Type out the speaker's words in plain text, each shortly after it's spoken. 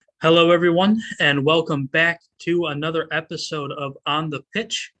Hello, everyone, and welcome back to another episode of On the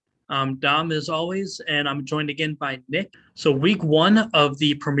Pitch. I'm Dom, as always, and I'm joined again by Nick. So, week one of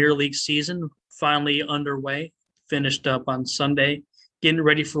the Premier League season finally underway, finished up on Sunday, getting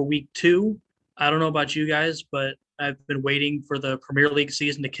ready for week two. I don't know about you guys, but I've been waiting for the Premier League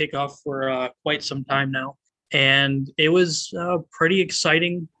season to kick off for quite some time now. And it was pretty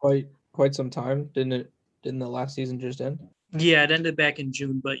exciting. Quite some time, didn't it? Didn't the last season just end? Yeah, it ended back in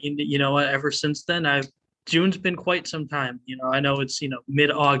June, but you know what? Ever since then, I've June's been quite some time. I know it's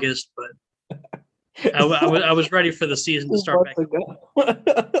mid-August, but I was ready for the season to start back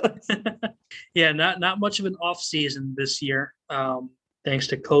Months ago. up. Yeah, not much of an off season this year, thanks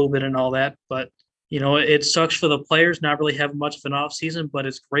to COVID and all that. But it sucks for the players not really having much of an off season, but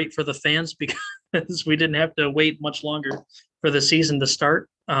it's great for the fans because we didn't have to wait much longer for the season to start.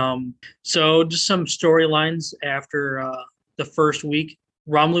 So just some storylines after the first week.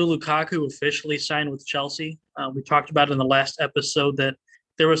 Romelu Lukaku officially signed with Chelsea. We talked about in the last episode that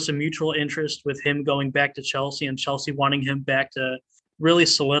there was some mutual interest with him going back to Chelsea and Chelsea wanting him back to really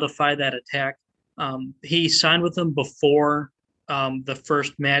solidify that attack. He signed with them before the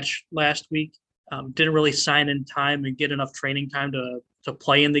first match last week. Didn't really sign in time and get enough training time to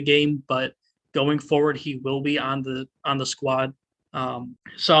play in the game, but going forward, he will be on the squad.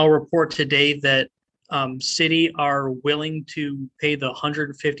 Saw a report today that City are willing to pay the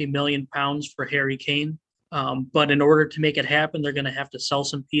 150 million pounds for Harry Kane. But in order to make it happen, they're going to have to sell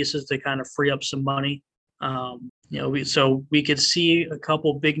some pieces to kind of free up some money. So we could see a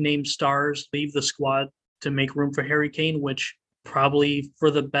couple big name stars leave the squad to make room for Harry Kane, which probably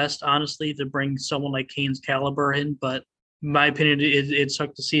for the best, honestly, to bring someone like Kane's caliber in. But in my opinion, it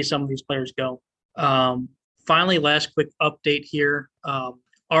sucked to see some of these players go. Finally, last quick update here.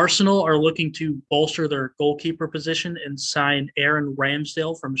 Arsenal are looking to bolster their goalkeeper position and sign Aaron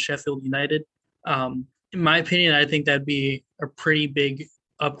Ramsdale from Sheffield United. In my opinion, I think that'd be a pretty big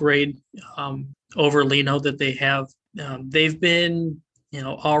upgrade over Lino that they have. They've been,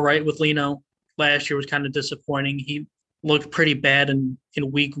 all right with Lino. Last year was kind of disappointing. He looked pretty bad in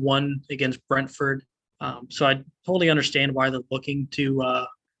week one against Brentford. So I totally understand why they're looking to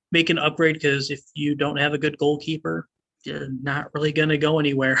make an upgrade because if you don't have a good goalkeeper, you're not really going to go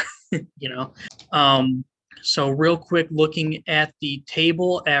anywhere, you know. So real quick, looking at the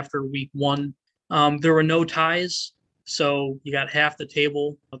table after week one, there were no ties. So you got half the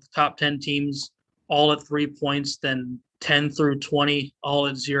table of the top 10 teams all at 3 points, then 10 through 20 all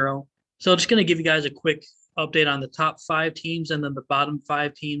at zero. So just going to give you guys a quick update on the top five teams and then the bottom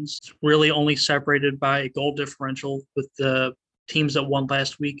five teams. It's really only separated by a goal differential with the teams that won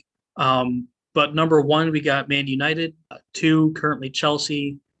last week. But number one, we got Man United, two, currently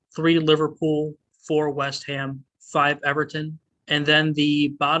Chelsea, three, Liverpool, four, West Ham, five, Everton. And then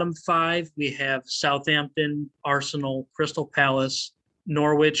the bottom five, we have Southampton, Arsenal, Crystal Palace,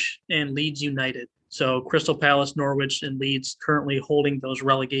 Norwich, and Leeds United. So Crystal Palace, Norwich, and Leeds currently holding those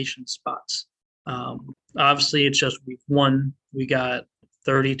relegation spots. Obviously, it's just week one. We got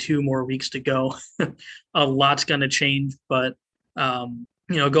 32 more weeks to go. A lot's going to change, but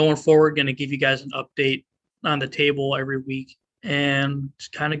going forward, going to give you guys an update on the table every week and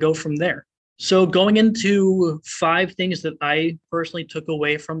just kind of go from there. So going into five things that I personally took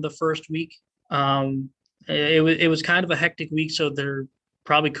away from the first week. It was kind of a hectic week, so there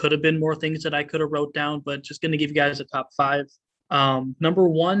probably could have been more things that I could have wrote down, but just going to give you guys a top five. Number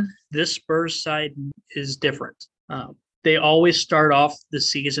one, this Spurs side is different. They always start off the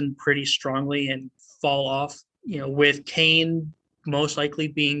season pretty strongly and fall off. With Kane most likely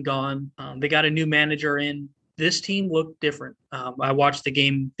being gone, they got a new manager in. This team looked different. I watched the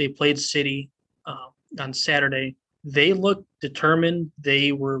game. They played City on Saturday. They looked determined.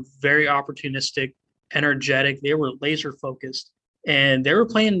 They were very opportunistic, energetic. They were laser focused, and they were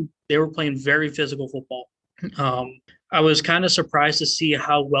playing. They were playing very physical football. I was kind of surprised to see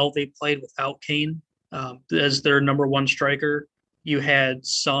how well they played without Kane as their number one striker. You had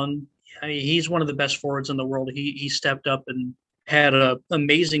Son. I mean, he's one of the best forwards in the world. He stepped up and had an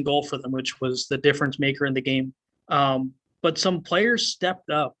amazing goal for them, which was the difference maker in the game. But some players stepped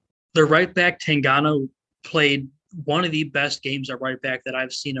up. Their right back, Tangana, played one of the best games at right back that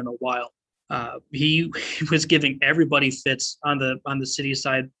I've seen in a while. He was giving everybody fits on the City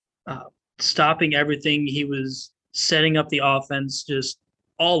side, stopping everything. He was setting up the offense just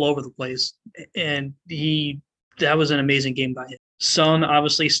all over the place. And that was an amazing game by him. Son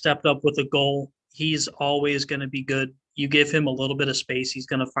obviously stepped up with a goal. He's always going to be good. You give him a little bit of space, he's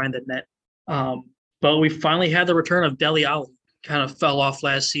going to find the net. But we finally had the return of Dele Alli. Kind of fell off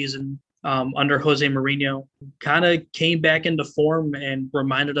last season. under Jose Mourinho. Kind of came back into form and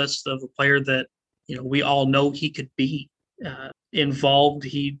reminded us of a player that we all know he could be. Involved,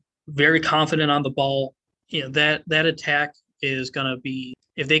 he very confident on the ball. That attack is going to be,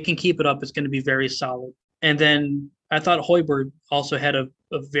 if they can keep it up, it's going to be very solid. And then I thought Højbjerg also had a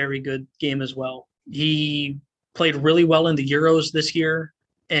very good game as well. He played really well in the Euros this year,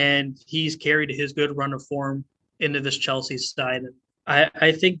 and he's carried his good run of form into this Chelsea side. And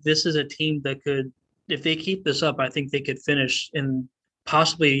I think this is a team that could, if they keep this up, I think they could finish in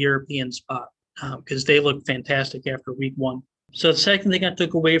possibly a European spot because they look fantastic after week one. So the second thing I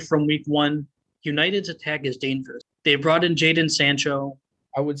took away from week one, United's attack is dangerous. They brought in Jadon Sancho.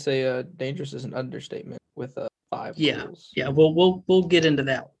 I would say dangerous is an understatement with 5 goals. Yeah, we'll get into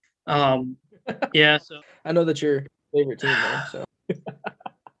that. Yeah, so I know that's your favorite team though, so.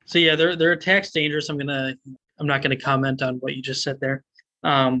 So yeah, their attack's dangerous. I'm not gonna comment on what you just said there.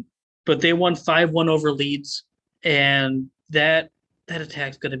 But they won 5-1 over Leeds, and that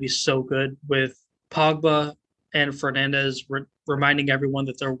attack's gonna be so good with Pogba and Fernandez reminding everyone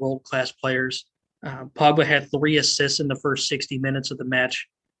that they're world-class players. Pogba had 3 assists in the first 60 minutes of the match.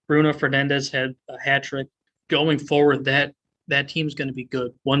 Bruno Fernandez had a hat trick. Going forward, that team's going to be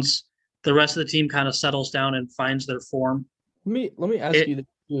good once the rest of the team kind of settles down and finds their form. Let me ask you this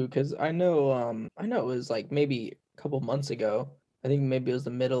too, because I know it was like maybe a couple months ago. I think maybe it was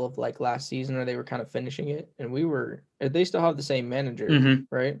the middle of like last season where they were kind of finishing it, and they still have the same manager,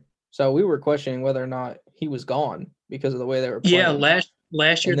 right? So we were questioning whether or not he was gone because of the way they were playing. Yeah,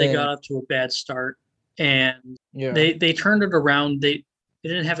 last year they got off to a bad start, and they turned it around. They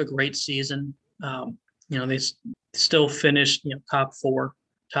didn't have a great season. They still finished top 4,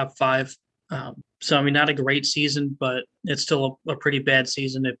 top 5. So I mean, not a great season, but it's still a pretty bad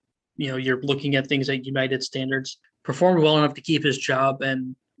season if you're looking at things at United standards. Performed well enough to keep his job,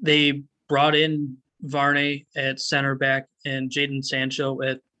 and they brought in Varane at center back and Jadon Sancho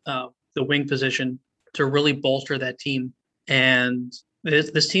at the wing position to really bolster that team. And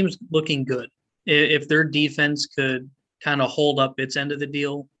this team's looking good. If their defense could kind of hold up its end of the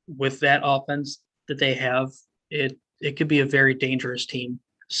deal with that offense that they have, it could be a very dangerous team.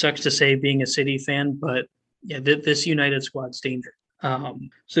 Sucks to say being a City fan, but yeah, this United squad's dangerous.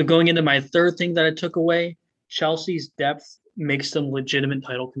 So going into my third thing that I took away, Chelsea's depth makes them legitimate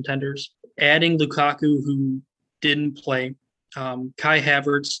title contenders. Adding Lukaku, who didn't play, Kai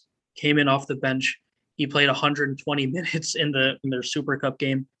Havertz came in off the bench. He played 120 minutes in their Super Cup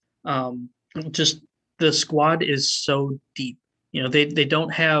game. Just the squad is so deep. They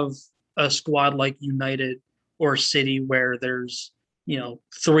don't have a squad like United or City where there's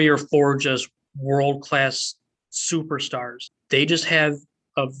 3 or 4 just world-class superstars. They just have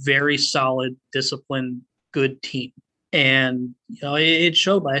a very solid, disciplined, good team. And it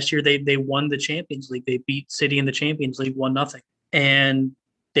showed last year. They won the Champions League. They beat City in the Champions League 1-0, and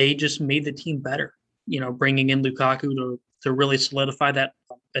they just made the team better. Bringing in Lukaku to really solidify that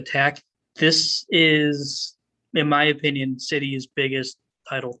attack. This is, in my opinion, City's biggest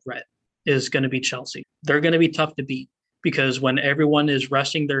title threat is going to be Chelsea. They're going to be tough to beat because when everyone is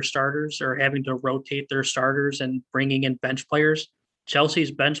resting their starters or having to rotate their starters and bringing in bench players,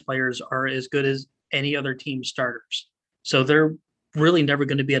 Chelsea's bench players are as good as any other team's starters. So they're really never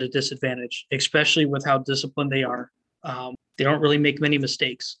going to be at a disadvantage, especially with how disciplined they are. They don't really make many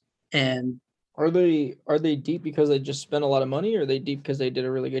mistakes. And are they deep because they just spent a lot of money, or are they deep because they did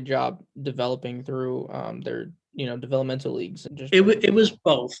a really good job developing through their developmental leagues? And just it was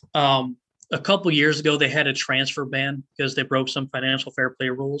both. A couple years ago, they had a transfer ban because they broke some financial fair play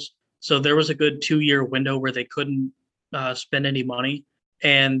rules. So there was a good 2-year window where they couldn't spend any money.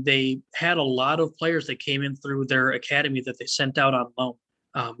 And they had a lot of players that came in through their academy that they sent out on loan.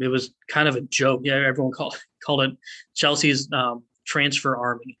 It was kind of a joke. Yeah, everyone called it Chelsea's transfer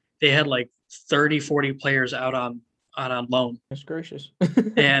army. They had like 30, 40 players out on loan. That's gracious.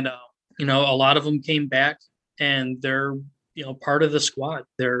 And, a lot of them came back, and they're, part of the squad.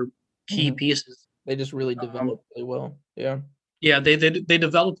 They're key pieces. They just really developed really well. Yeah. Yeah, they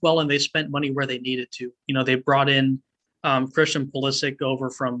developed well, and they spent money where they needed to. They brought in Christian Pulisic over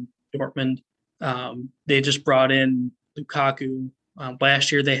from Dortmund. They just brought in Lukaku.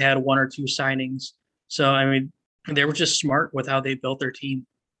 Last year, they had 1 or 2 signings. So, I mean, they were just smart with how they built their team.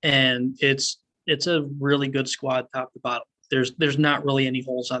 And it's a really good squad top to bottom. There's not really any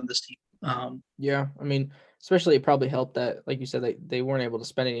holes on this team. Yeah, I mean, especially it probably helped that, like you said, they weren't able to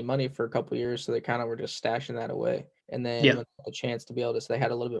spend any money for a couple of years, so they kind of were just stashing that away. And then when they had a chance to be able to, so they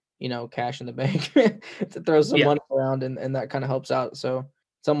had a little bit, cash in the bank to throw some money around, and that kind of helps out. So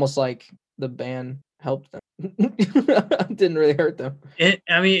it's almost like the ban helped them. Didn't really hurt them.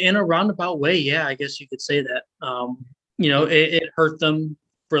 I mean, in a roundabout way, yeah, I guess you could say that. It hurt them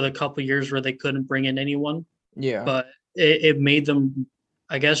for the couple years where they couldn't bring in anyone, Yeah. but it made them,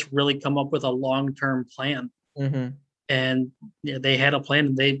 I guess, really come up with a long-term plan. Hmm. And yeah, they had a plan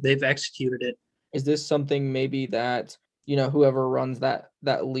and they've executed it. Is this something maybe that, whoever runs that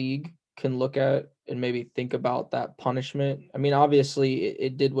league can look at and maybe think about that punishment? I mean, obviously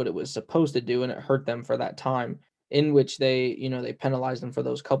it did what it was supposed to do and it hurt them for that time in which they penalized them for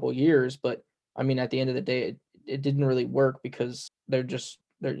those couple years, but I mean at the end of the day it didn't really work because I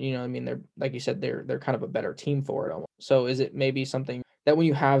mean they're like you said they're kind of a better team for it almost. So is it maybe something that when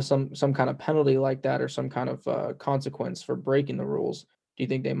you have some kind of penalty like that or some kind of consequence for breaking the rules, do you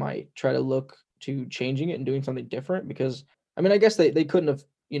think they might try to look to changing it and doing something different? Because I mean, I guess they couldn't have,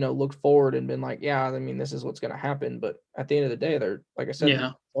 looked forward and been like, yeah, I mean, this is what's going to happen. But at the end of the day, they're like I said,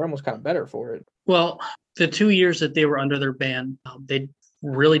 Yeah. they're almost kind of better for it. Well, the 2 years that they were under their ban, they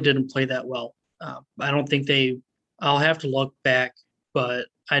really didn't play that well. I don't think I'll have to look back, but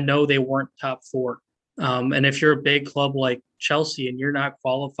I know they weren't top four. And if you're a big club like Chelsea and you're not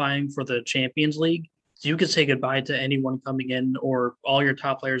qualifying for the Champions League, you could say goodbye to anyone coming in, or all your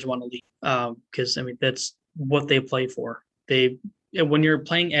top players want to leave. Because I mean, that's what they play for. When you're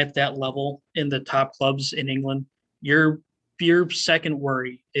playing at that level in the top clubs in England, your second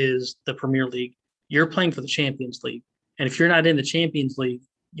worry is the Premier League. You're playing for the Champions League, and if you're not in the Champions League,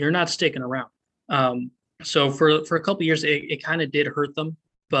 you're not sticking around. So for a couple of years, it kind of did hurt them,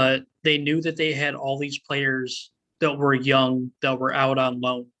 but they knew that they had all these players that were young, that were out on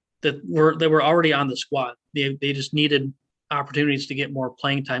loan, that were already on the squad. They just needed opportunities to get more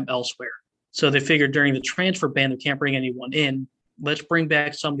playing time elsewhere. So they figured during the transfer ban, they can't bring anyone in. Let's bring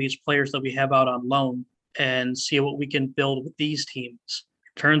back some of these players that we have out on loan and see what we can build with these teams.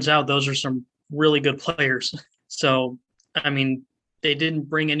 Turns out those are some really good players. So, I mean, they didn't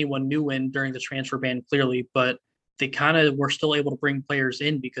bring anyone new in during the transfer ban, clearly, but they kind of were still able to bring players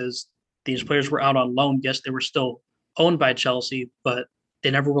in because these players were out on loan. Yes, they were still owned by Chelsea, but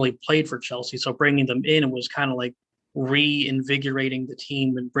they never really played for Chelsea. So bringing them in was kind of like reinvigorating the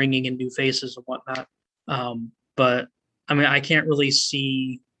team and bringing in new faces and whatnot. But I mean, I can't really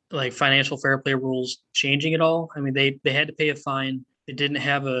see like financial fair play rules changing at all. I mean, they had to pay a fine. They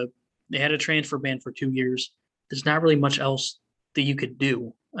had a transfer ban for 2 years. There's not really much else that you could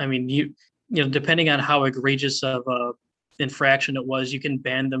do. I mean, depending on how egregious of a infraction it was, you can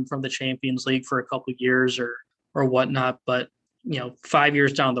ban them from the Champions League for a couple of years or whatnot. But 5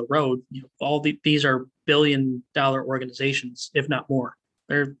 years down the road, these are billion-dollar organizations, if not more.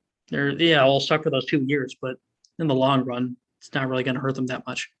 They're all stuck for those 2 years, but in the long run, it's not really going to hurt them that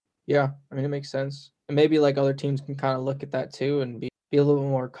much. Yeah, I mean, it makes sense. And maybe like other teams can kind of look at that too and be a little bit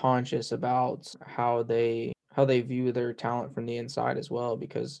more conscious about how they view their talent from the inside as well.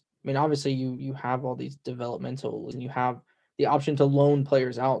 Because I mean, obviously you have all these developmental and you have the option to loan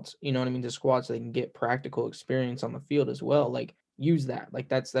players out, you know what I mean, to squads so they can get practical experience on the field as well. Like use that. Like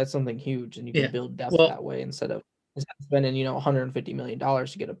that's something huge and you can Yeah. build depth Well, that way instead of spending, $150 million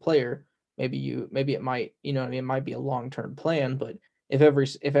to get a player. Maybe it might, what I mean, it might be a long-term plan, but if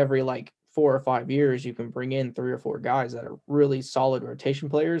every like 4 or 5 years you can bring in 3 or 4 guys that are really solid rotation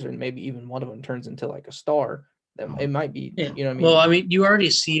players, and maybe even one of them turns into like a star, that it might be, yeah. what I Well, mean? I mean, you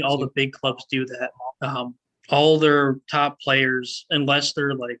already see all the big clubs do that. All their top players, unless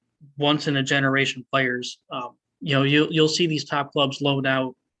they're like once in a generation players, you'll see these top clubs loan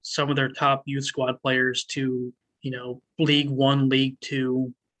out some of their top youth squad players to League One, League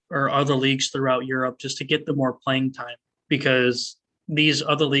Two, or other leagues throughout Europe just to get them more playing time because these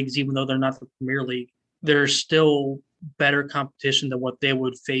other leagues, even though they're not the Premier League, they're still better competition than what they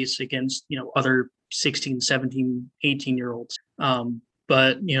would face against, other 16, 17, 18-year-olds.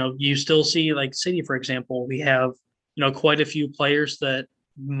 But, you still see like City, for example, we have, quite a few players that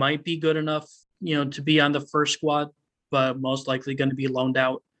might be good enough, to be on the first squad, but most likely going to be loaned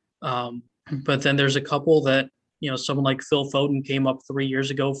out. But then there's a couple that, someone like Phil Foden came up 3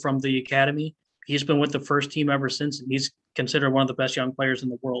 years ago from the academy. He's been with the first team ever since, and he's considered one of the best young players in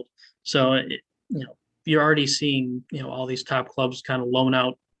the world. So, you're already seeing, all these top clubs kind of loan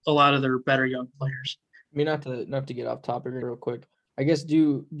out a lot of their better young players. I mean, not to get off topic real quick. I guess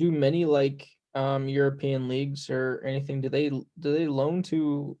do many like European leagues or anything, do they loan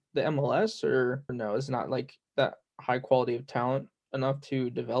to the MLS or no? It's not like that high quality of talent enough to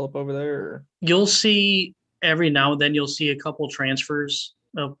develop over there? Or? You'll see every now and then you'll see a couple transfers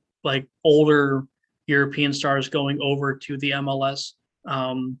of like older European stars going over to the MLS.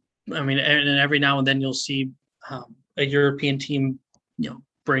 I mean, and every now and then you'll see a European team,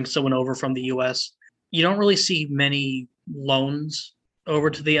 bring someone over from the US. you don't really see many loans over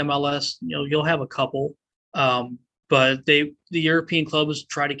to the MLS. You'll have a couple, um, but the European clubs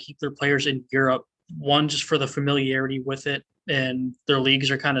try to keep their players in Europe. One, just for the familiarity with it, and their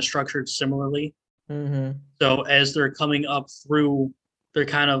leagues are kind of structured similarly. Mm-hmm. So as they're coming up through, they're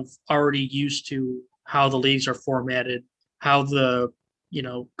kind of already used to how the leagues are formatted, how the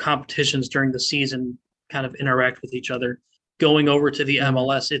competitions during the season kind of interact with each other. Going over to the Mm-hmm.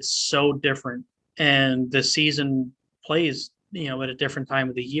 MLS, it's so different, and the season plays at a different time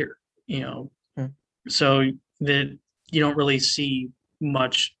of the year. You know, so that you don't really see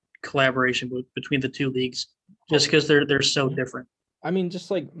much collaboration between the two leagues just because they're so different. I mean, just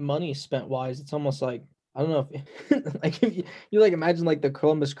like money spent wise, it's almost like I don't know if like if you like imagine like the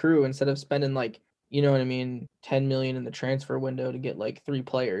Columbus Crew instead of spending like you know what I mean, 10 million in the transfer window to get like 3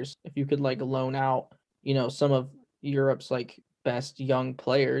 players. If you could like loan out, some of Europe's like best young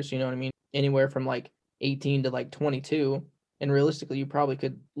players, you know what I mean, anywhere from like 18 to like 22, and realistically, you probably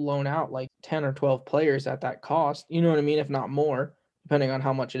could loan out like 10 or 12 players at that cost. You know what I mean, if not more, depending on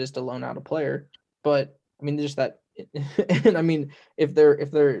how much it is to loan out a player. But I mean, just that, and I mean if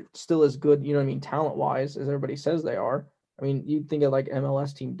they're still as good, you know what I mean, talent wise as everybody says they are. I mean, you'd think of like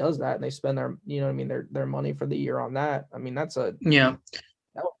MLS team does that and they spend their, you know what I mean, their money for the year on that. I mean, Yeah.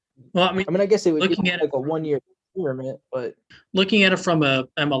 that would- Well, I mean, I guess it would be looking at it like a 1 year experiment, but looking at it from a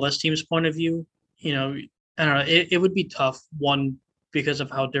MLS team's point of view, you know, I don't know, it would be tough, one, because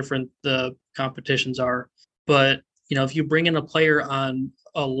of how different the competitions are. But, if you bring in a player on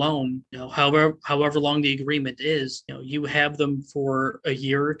a loan, however long the agreement is, you have them for a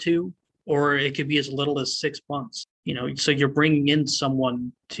year or two, or it could be as little as 6 months. So you're bringing in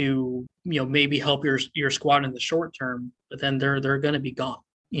someone to, maybe help your squad in the short term, but then they're going to be gone,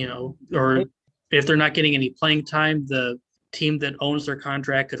 or if they're not getting any playing time, the team that owns their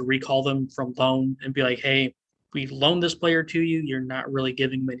contract could recall them from loan and be like, "Hey, we loaned this player to you. You're not really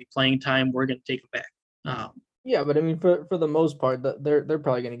giving them any playing time. We're going to take it back." yeah, but I mean for the most part, they're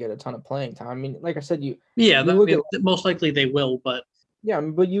probably going to get a ton of playing time. I mean, like I said, you Yeah, you look at most likely they will, but yeah, I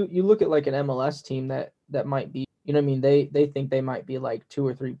mean, but you look at like an MLS team that might be, you know what I mean, they think they might be like 2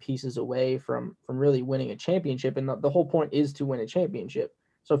 or 3 pieces away from really winning a championship, and the whole point is to win a championship.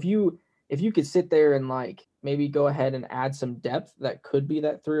 So if you could sit there and like maybe go ahead and add some depth that could be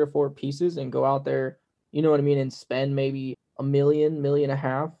that 3 or 4 pieces and go out there, you know what I mean, and spend maybe a million and a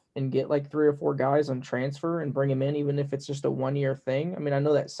half and get like 3 or 4 guys on transfer and bring them in, even if it's just a 1 year thing. I mean, I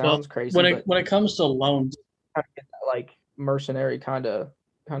know that well, sounds crazy, when but it comes to loans, kind of get that like mercenary kind of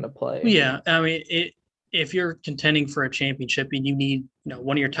play. yeah, I mean, if you're contending for a championship and you need,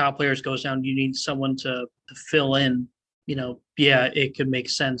 one of your top players goes down, you need someone to fill in, yeah, it could make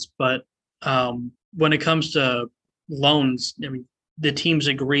sense. But when it comes to loans, I mean, the teams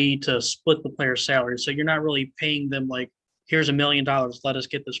agree to split the player's salary. So you're not really paying them like, here's $1 million, let us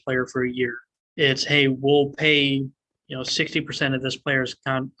get this player for a year. It's, hey, we'll pay, 60% of this player's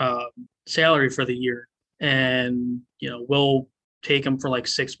salary for the year. And, we'll take him for like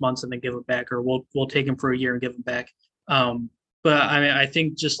 6 months and then give him back, or we'll take him for a year and give him back. Um, but I mean, I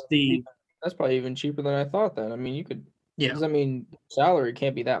think just That's probably even cheaper than I thought then. I mean, you could, yeah, because I mean, salary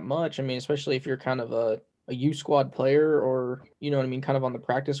can't be that much. I mean, especially if you're kind of a U squad player or, you know what I mean, kind of on the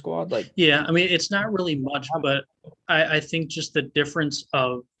practice squad. Like, yeah. I mean, it's not really much, but I think just the difference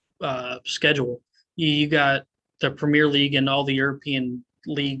of schedule. You got the Premier League and all the European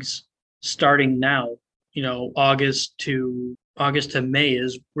leagues starting now. August to May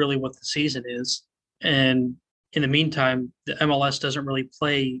is really what the season is, and in the meantime, the MLS doesn't really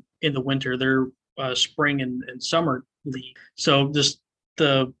play in the winter. They're spring and summer league, so just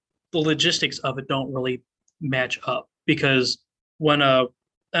the the logistics of it don't really match up because when a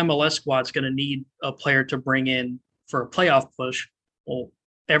MLS squad's going to need a player to bring in for a playoff push, well,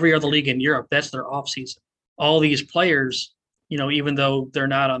 every other league in Europe, that's their off season. All these players, even though they're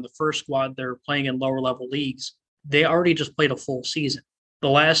not on the first squad, they're playing in lower level leagues. They already just played a full season. The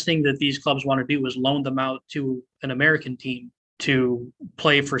last thing that these clubs want to do is loan them out to an American team to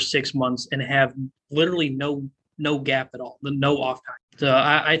play for 6 months and have literally no gap at all, no off time. So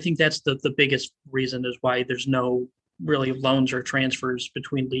I think that's the biggest reason is why there's no really loans or transfers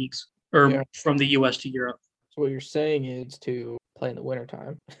between leagues or yeah. from the US to Europe. So what you're saying is to play in the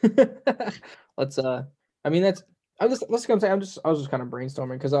wintertime. Let's I mean that's I'm just let's come say I was just kind of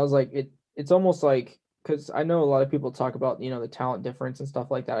brainstorming because I was like it's almost like because I know a lot of people talk about, the talent difference and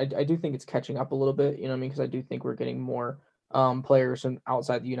stuff like that. I do think it's catching up a little bit, you know what I mean? Because I do think we're getting more players from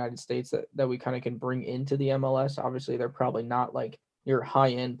outside the United States that we kind of can bring into the MLS. Obviously, they're probably not like your high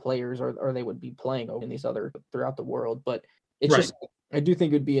end players or they would be playing over in these other throughout the world, but it's Right. just I do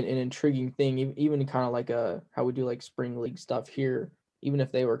think it would be an intriguing thing, even kind of like how we do like spring league stuff here. Even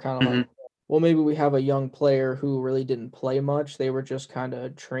if they were kind of like, Mhm. well, maybe we have a young player who really didn't play much. They were just kind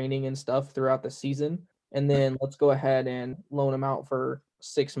of training and stuff throughout the season, and then let's go ahead and loan them out for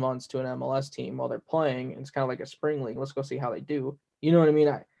 6 months to an MLS team while they're playing. It's kind of like a spring league. Let's go see how they do. You know what I mean?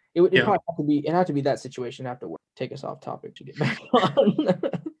 It would Yeah. probably have to be that situation after take us off topic to get back on.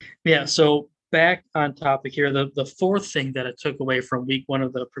 Yeah. So back on topic here, the fourth thing that I took away from week one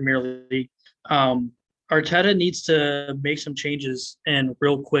of the Premier League, um, Arteta needs to make some changes and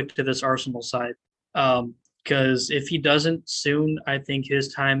real quick to this Arsenal side. Because if he doesn't soon, I think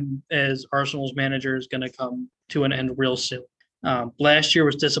his time as Arsenal's manager is going to come to an end real soon. Last year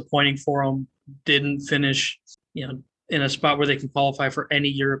was disappointing for him. Didn't finish, in a spot where they can qualify for any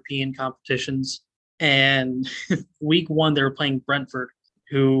European competitions. And week one, they were playing Brentford,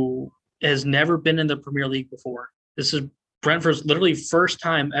 who has never been in the Premier League before. This is Brentford's literally first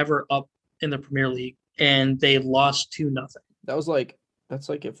time ever up in the Premier League, and they lost 2-0. That's like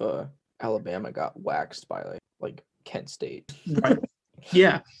if Alabama got waxed by like Kent State. Right.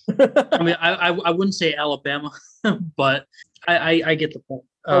 Yeah. I mean, I wouldn't say Alabama, but I get the point.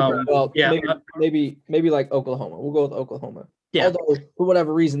 Okay, well, Yeah, maybe like Oklahoma. We'll go with Oklahoma. yeah. Although for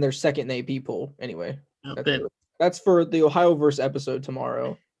whatever reason they're second in AP poll. Anyway, that's for the Ohio verse episode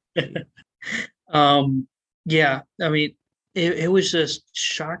tomorrow. Yeah. I mean, it was just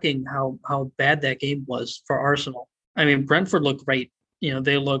shocking how bad that game was for Arsenal. I mean, Brentford looked great.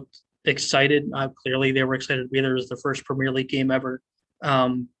 They looked excited. Clearly, they were excited to be there. It was the first Premier League game ever.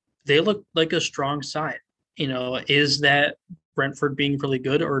 They looked like a strong side. Is that Brentford being really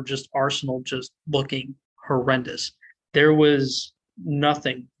good or just Arsenal just looking horrendous? There was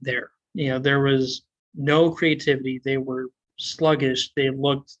nothing there. There was no creativity. They were sluggish. They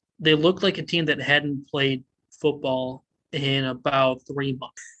looked like a team that hadn't played football in about 3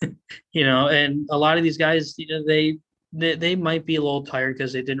 months. And a lot of these guys, they might be a little tired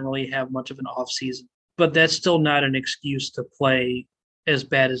because they didn't really have much of an off season, but that's still not an excuse to play as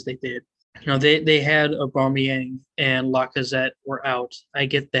bad as they did. They had Aubameyang and Lacazette were out. I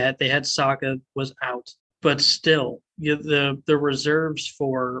get that. They had Saka was out, but still, the reserves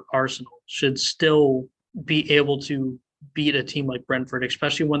for Arsenal should still be able to beat a team like Brentford,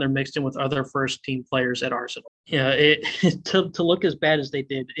 especially when they're mixed in with other first team players at Arsenal. To look as bad as they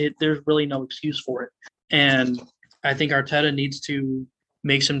did, there's really no excuse for it. And I think Arteta needs to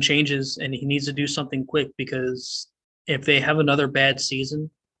make some changes and he needs to do something quick because if they have another bad season,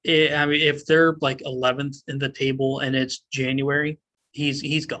 I mean, if they're like 11th in the table and it's January,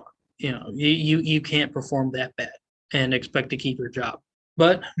 he's gone. You can't perform that bad and expect to keep your job.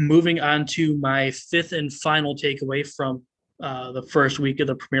 But moving on to my fifth and final takeaway from the first week of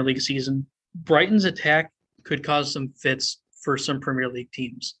the Premier League season, Brighton's attack could cause some fits for some Premier League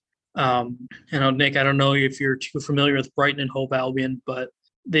teams. Nick, I don't know if you're too familiar with Brighton and Hove Albion, but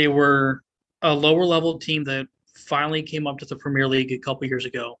they were a lower level team that finally came up to the Premier League a couple years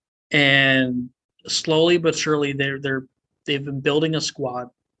ago, and slowly but surely they've been building a squad,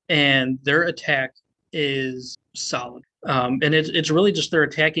 and their attack is solid. And it's really just their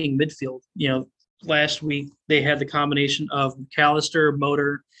attacking midfield. Last week they had the combination of McAllister,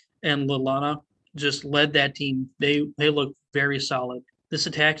 Motor, and Lallana just led that team. They look very solid. This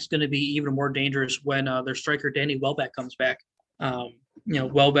attack is going to be even more dangerous when their striker Danny Welbeck comes back.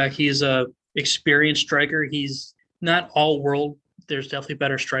 Welbeck, he's a experienced striker. He's not all world. There's definitely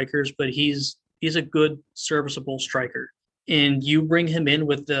better strikers, but he's a good serviceable striker. And you bring him in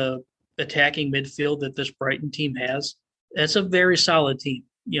with the attacking midfield that this Brighton team has, that's a very solid team.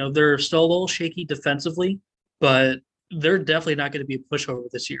 They're still a little shaky defensively, but they're definitely not going to be a pushover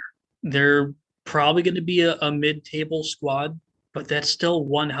this year. They're probably going to be a mid-table squad, but that's still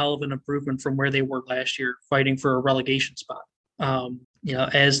one hell of an improvement from where they were last year, fighting for a relegation spot.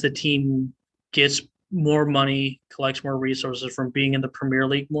 As the team gets more money, collects more resources from being in the Premier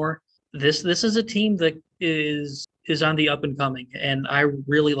League more, this is a team that is on the up and coming, and I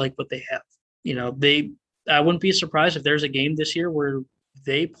really like what they have. I wouldn't be surprised if there's a game this year where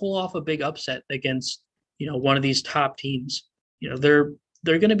they pull off a big upset against one of these top teams. They're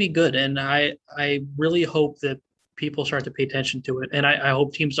going to be good, and I really hope that people start to pay attention to it, and I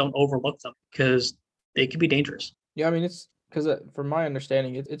hope teams don't overlook them because they can be dangerous. Yeah, I mean it's because from my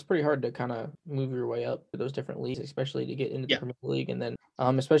understanding, it's pretty hard to kind of move your way up to those different leagues, especially to get into the Premier League, and then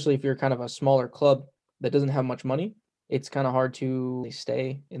especially if you're kind of a smaller club that doesn't have much money, it's kind of hard to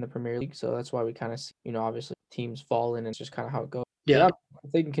stay in the Premier League. So that's why we kind of see, obviously teams fall in, and it's just kind of how it goes. Yeah,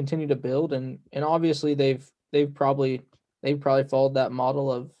 if they can continue to build, and obviously they've probably followed that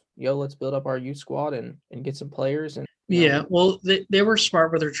model of let's build up our youth squad and get some players, and you know. Yeah, well, they were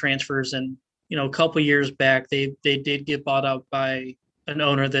smart with their transfers, and a couple years back, they did get bought out by an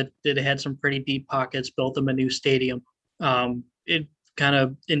owner that did had some pretty deep pockets, built them a new stadium. It kind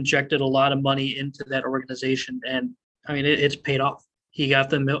of injected a lot of money into that organization, and I mean, it's paid off. He got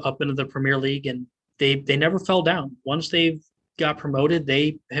them up into the Premier League, and they never fell down. Once they've got promoted,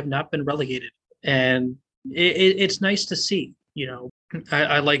 they have not been relegated, and it's nice to see.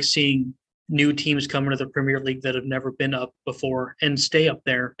 I like seeing new teams come into the Premier League that have never been up before and stay up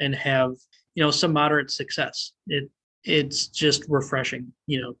there and have some moderate success. It's just refreshing,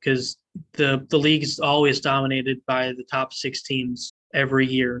 because the league is always dominated by the top six teams every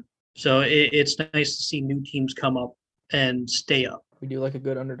year. So it's nice to see new teams come up and stay up. We do like a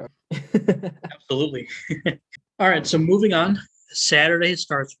good underdog. Absolutely. All right, so moving on. Saturday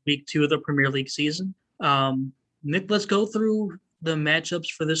starts week 2 of the Premier League season. Nick, let's go through the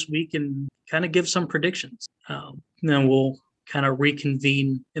matchups for this week and kind of give some predictions. Then we'll kind of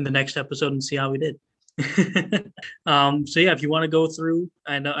reconvene in the next episode and see how we did. So yeah, if you want to go through,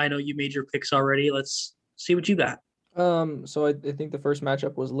 I know you made your picks already. Let's see what you got. So I think the first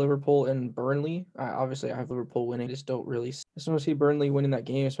matchup was Liverpool and Burnley. Obviously, I have Liverpool winning. I just don't see Burnley winning that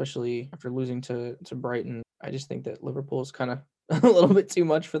game, especially after losing to Brighton. I just think that Liverpool is kind of a little bit too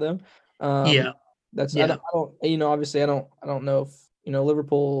much for them. Yeah. I don't obviously I don't know if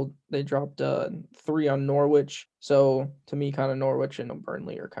Liverpool, they dropped 3 on Norwich. So to me, kind of Norwich and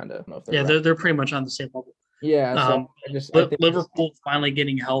Burnley are kind of, I don't know if they're they're pretty much on the same level. Yeah, so I think Liverpool finally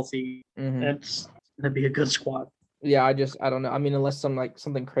getting healthy. Mhm. That's gonna be a good squad. Yeah, I don't know. I mean, unless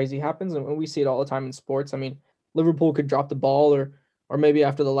something crazy happens, and we see it all the time in sports. I mean, Liverpool could drop the ball, or maybe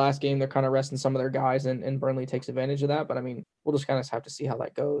after the last game they're kind of resting some of their guys, and Burnley takes advantage of that. But I mean, we'll just kind of have to see how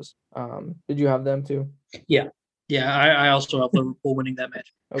that goes. Did you have them too? Yeah, I also have Liverpool winning that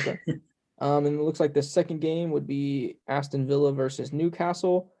match. Okay. And it looks like the second game would be Aston Villa versus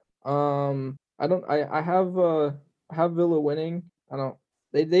Newcastle. I have Villa winning.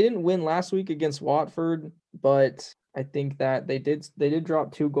 They didn't win last week against Watford, but I think that they did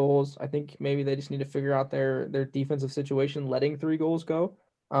drop 2 goals. I think maybe they just need to figure out their defensive situation, letting 3 goals go.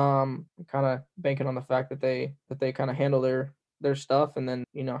 Kind of banking on the fact that they kind of handle their stuff, and then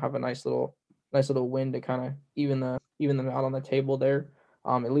have a nice little win to kind of even them out on the table there.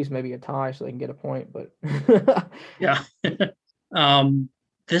 At least maybe a tie so they can get a point. But Yeah.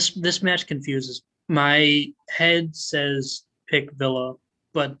 This match confuses. My head says pick Villa,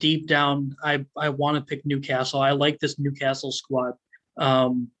 but deep down I want to pick Newcastle. I like this Newcastle squad.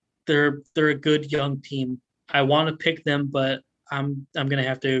 They're a good young team. I want to pick them, but I'm gonna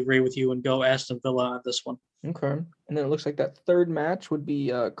have to agree with you and go Aston Villa on this one. Okay. And then it looks like that third match would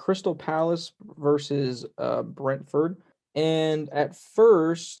be Crystal Palace versus Brentford. And at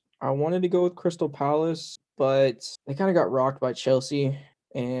first, I wanted to go with Crystal Palace, but they kind of got rocked by Chelsea.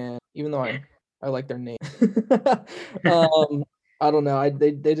 And even though I like their name, I don't know.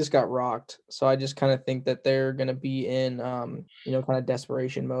 They just got rocked. So I just kind of think that they're gonna be in kind of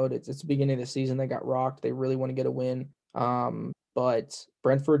desperation mode. It's the beginning of the season. They got rocked. They really want to get a win. But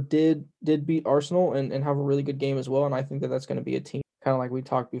Brentford did beat Arsenal and have a really good game as well. And I think that that's going to be a team, kind of like we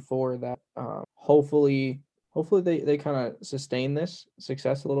talked before, that hopefully they kind of sustain this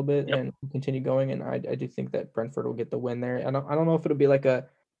success a little bit and continue going. And I do think that Brentford will get the win there. I don't know if it'll be like a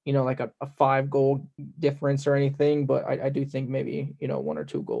 5-goal difference or anything, but I do think maybe 1 or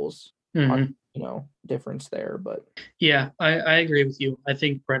 2 goals on, difference there. But yeah, I agree with you. I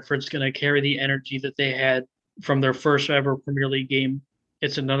think Brentford's going to carry the energy that they had from their first ever Premier League game.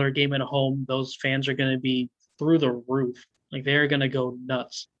 It's another game at home. Those fans are going to be through the roof. Like, they're going to go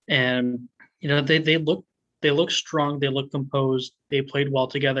nuts. And they look strong. They look composed. They played well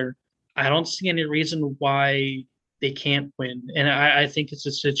together. I don't see any reason why they can't win. And I think it's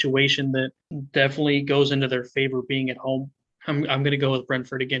a situation that definitely goes into their favor being at home. I'm going to go with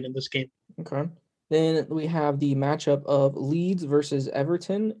Brentford again in this game. Okay. Then we have the matchup of Leeds versus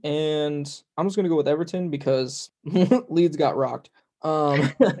Everton, and I'm just going to go with Everton because Leeds got rocked.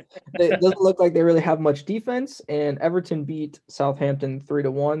 It doesn't look like they really have much defense, and Everton beat Southampton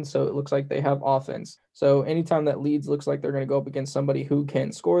 3-1, so it looks like they have offense. So anytime that Leeds looks like they're going to go up against somebody who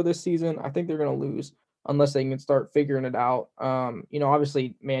can score this season, I think they're going to lose unless they can start figuring it out.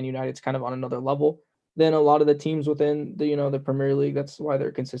 Obviously, Man United's kind of on another level than a lot of the teams within the Premier League. That's why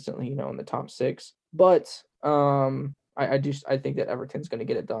they're consistently in the top 6. But I think that Everton's going to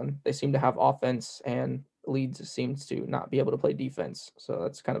get it done. They seem to have offense, and Leeds seems to not be able to play defense. So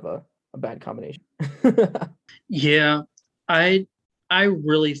that's kind of a bad combination. Yeah, I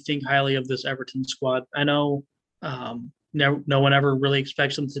really think highly of this Everton squad. I know no one ever really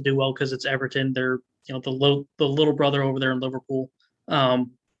expects them to do well because it's Everton. They're the little brother over there in Liverpool.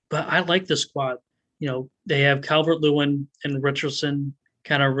 Um, but I like the squad. They have Calvert-Lewin and Richardson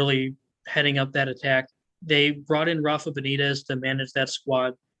kind of really heading up that attack. They brought in Rafa Benitez to manage that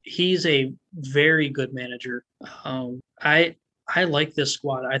squad. He's a very good manager. I like this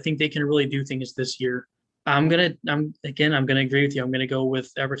squad. I think they can really do things this year. I'm gonna agree with you. I'm gonna go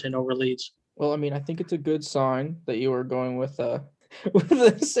with Everton over Leeds. Well, I mean, I think it's a good sign that you are going with with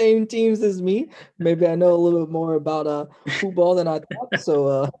the same teams as me. Maybe I know a little bit more about football than I thought.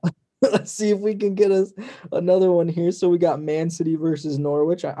 So let's see if we can get us another one here. So we got Man City versus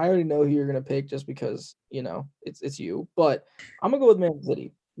Norwich. I already know who you're gonna pick just because it's you. But I'm gonna go with Man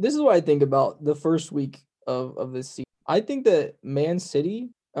City. This is what I think about the first week of this season. I think that Man City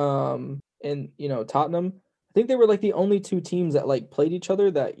and Tottenham, I think they were like the only two teams that like played each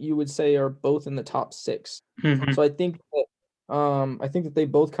other that you would say are both in the top six. Mhm. So I think that they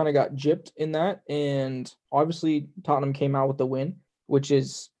both kind of got gypped in that, and obviously Tottenham came out with the win, which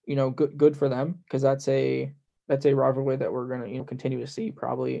is good for them because that's a rivalry that we're gonna continue to see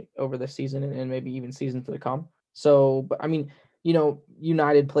probably over the season and maybe even seasons to come. So, but I mean,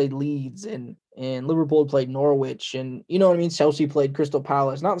 United played Leeds and Liverpool played Norwich, and you know what I mean. Chelsea played Crystal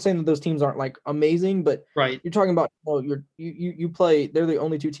Palace. Not saying that those teams aren't like amazing, but Right. you're talking about you play. They're the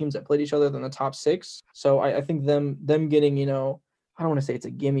only two teams that played each other than the top six. So I think them getting I don't want to say it's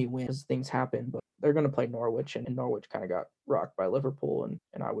a gimme win because things happen, but they're going to play Norwich, and Norwich kind of got rocked by Liverpool,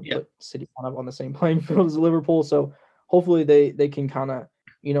 and I would Yeah. put City kind of on the same playing field as Liverpool. So hopefully they can kind of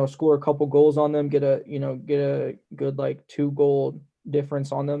score a couple goals on them, get a good like 2 goal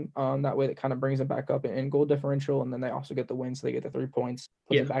difference on them. That way that kind of brings them back up in goal differential, and then they also get the win, so they get the 3 points,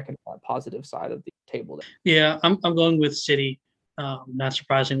 puts Yeah. it back in that positive side of the table. Yeah. I'm going with City, not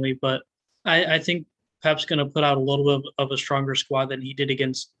surprisingly, but I think Pep's going to put out a little bit of a stronger squad than he did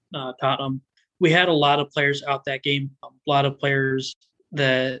against Tottenham. We had a lot of players out that game. A lot of players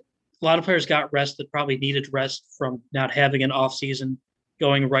got rest that probably needed rest from not having an off season,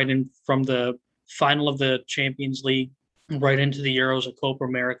 going right in from the final of the Champions League right into the Euros of Copa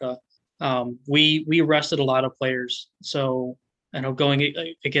America. We rested a lot of players, so I know going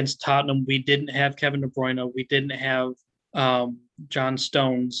against Tottenham, we didn't have Kevin De Bruyne, we didn't have John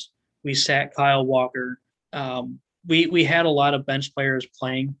Stones, we sat Kyle Walker. We had a lot of bench players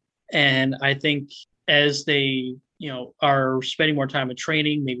playing, and I think as they are spending more time in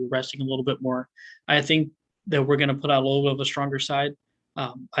training, maybe resting a little bit more, I think that we're going to put out a little bit of a stronger side.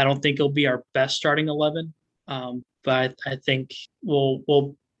 I don't think it'll be our best starting 11, but I think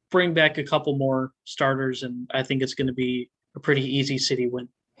we'll bring back a couple more starters, and I think it's going to be a pretty easy City win.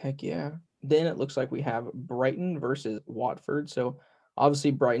 Heck yeah. Then it looks like we have Brighton versus Watford. So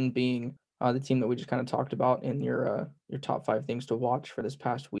obviously Brighton being the team that we just kind of talked about in your top 5 things to watch for this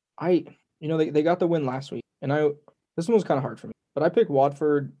past week. They got the win last week, and this one was kind of hard for me, but I picked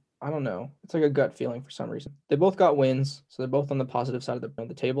Watford. I don't know. It's like a gut feeling for some reason. They both got wins, so they're both on the positive side of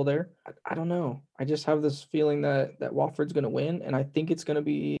the table there. I don't know. I just have this feeling that Watford's going to win, and I think it's going to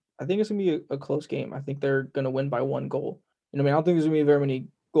be a close game. I think they're going to win by 1 goal. I don't think there's going to be very many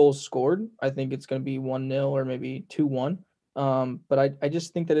goals scored. I think it's going to be 1-0 or maybe 2-1. But I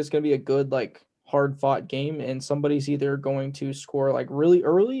just think that it's going to be a good, like, hard fought game, and somebody's either going to score like really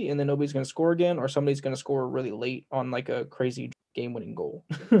early and then nobody's going to score again, or somebody's going to score really late on like a crazy game winning goal.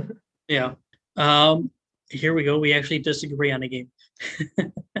 Yeah. Um, Here we go. We actually disagree on a game.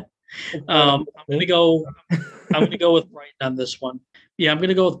 I'm gonna go. I'm gonna go with Brighton on this one. Yeah, I'm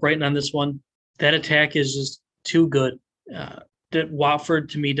gonna go with Brighton on this one. That attack is just too good. That Watford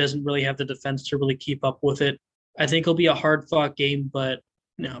to me doesn't really have the defense to really keep up with it. I think it'll be a hard fought game, but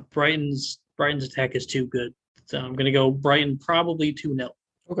no, Brighton's attack is too good. So I'm gonna go Brighton probably 2-0.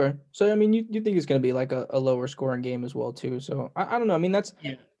 Okay. So, I mean, you think it's going to be like a lower scoring game as well, too. So, I don't know. I mean, that's,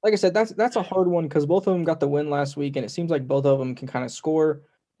 Yeah. like I said, that's a hard one because both of them got the win last week, and it seems like both of them can kind of score.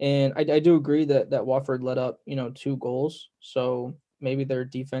 And I do agree that Watford let up, 2 goals. So maybe their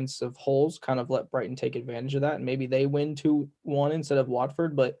defensive holes kind of let Brighton take advantage of that, and maybe they win 2-1 instead of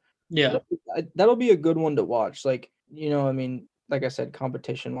Watford. But Yeah. that'll be a good one to watch. Like, I mean, like I said,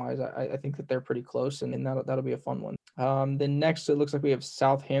 competition wise, I think that they're pretty close, and that'll be a fun one. Then next, it looks like we have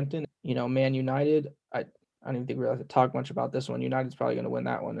Southampton, Man United. I don't even think we have to talk much about this one. United's probably going to win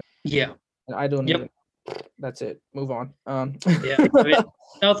that one. Yeah. And I don't Yep. even. That's it. Move on. Yeah. I mean,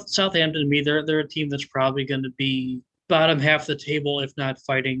 Southampton to me, they're a team that's probably going to be bottom half of the table, if not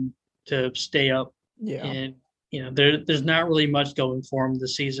fighting to stay up. Yeah. And there's not really much going for them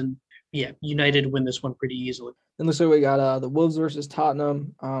this season. Yeah, United win this one pretty easily. Then looks like we got the Wolves versus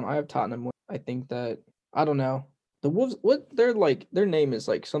Tottenham. I have Tottenham. I think that I don't know. The Wolves, what they're like, their name is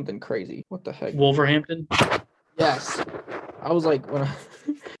like something crazy. What the heck? Wolverhampton. Yes. I was like when I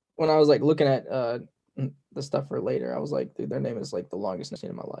when I was like looking at the stuff for later, I was like, dude, their name is like the longest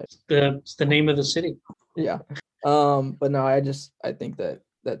name in my life. It's the name of the city. Yeah. But no, I think that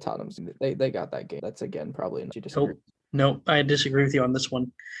Tottenham's they got that game. That's again probably you disagree. Nope, I disagree with you on this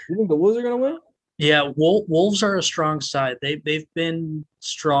one. You think the Wolves are gonna win? Yeah, Wolves are a strong side. They've been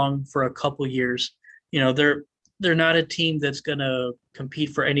strong for a couple years. They're not a team that's gonna compete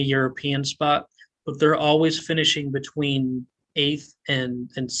for any European spot, but they're always finishing between eighth and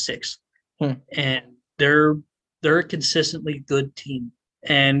sixth. And they're a consistently good team.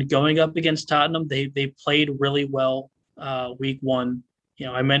 And going up against Tottenham, they played really well week one.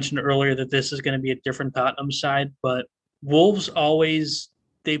 I mentioned earlier that this is going to be a different Tottenham side, but Wolves always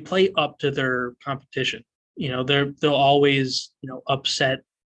they play up to their competition. They'll always upset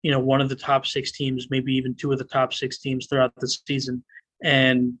one of the top six teams, maybe even two of the top six teams throughout the season,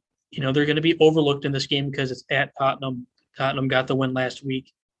 and they're going to be overlooked in this game because it's at Tottenham. Tottenham got the win last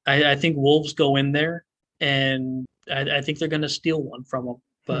week. I think Wolves go in there, and I think they're going to steal one from them.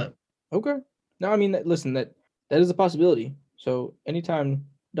 But okay, no, I mean, listen, that is a possibility. So anytime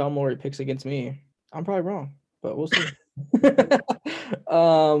Don Mori picks against me, I'm probably wrong, but we'll see.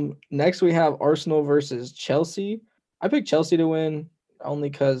 Next we have Arsenal versus Chelsea. I picked Chelsea to win only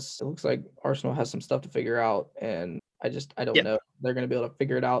because it looks like Arsenal has some stuff to figure out, and I don't know if they're going to be able to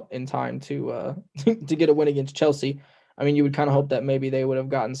figure it out in time to to get a win against Chelsea. I mean, you would kind of hope that maybe they would have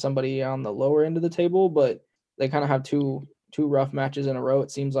gotten somebody on the lower end of the table, but they kind of have two rough matches in a row. It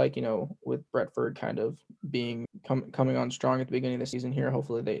seems like, with Brentford kind of being coming on strong at the beginning of the season here.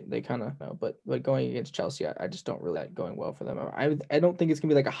 Hopefully they kind of know, but going against Chelsea, I just don't really like going well for them. I don't think it's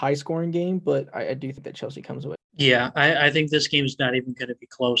gonna be like a high scoring game, but I do think that Chelsea comes away. Yeah, I think this game's not even going to be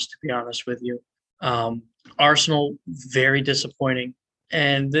close, to be honest with you. Arsenal, very disappointing,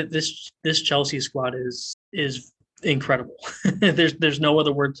 and this Chelsea squad is incredible. There's no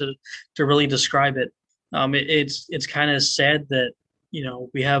other word to really describe it. It's kind of sad that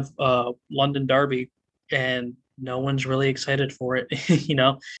we have London Derby and no one's really excited for it.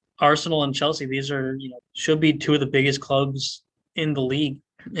 Arsenal and Chelsea, these are should be two of the biggest clubs in the league,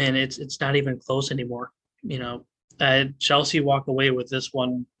 and it's not even close anymore. Chelsea walk away with this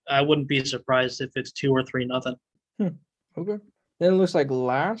one. I wouldn't be surprised if it's 2 or 3-0. Okay. Then it looks like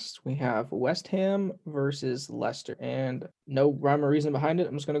last we have West Ham versus Leicester, and no rhyme or reason behind it.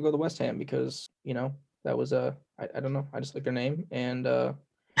 I'm just gonna go to West Ham because that was I don't know. I just like their name, and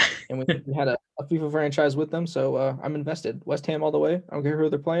we had a FIFA franchise with them, so I'm invested. West Ham all the way. I don't care who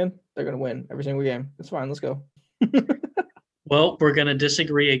they're playing. They're gonna win every single game. It's fine. Let's go. Well, we're gonna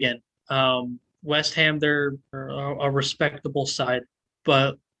disagree again. West Ham, they're a respectable side,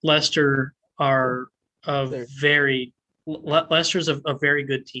 but Leicester are Leicester's a very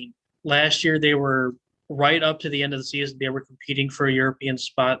good team. Last year, they were right up to the end of the season. They were competing for a European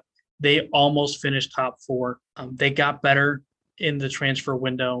spot. They almost finished top 4. They got better in the transfer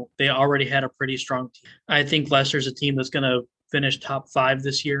window. They already had a pretty strong team. I think Leicester's a team that's going to finish top 5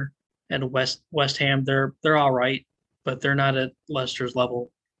 this year. And West Ham, they're all right, but they're not at Leicester's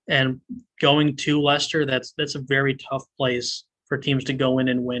level. And going to Leicester, that's a very tough place for teams to go in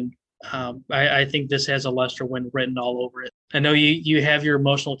and win. I think this has a Leicester win written all over it. I know you have your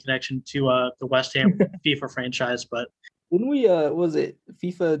emotional connection to the West Ham FIFA franchise, but didn't we was it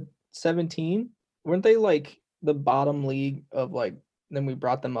FIFA 17? Weren't they like the bottom league of like? Then we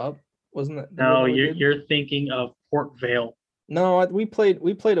brought them up, wasn't it? No, you're thinking of Port Vale. No, we played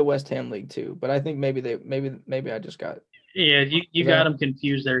a West Ham league too, but I think maybe I just got. Yeah, you got them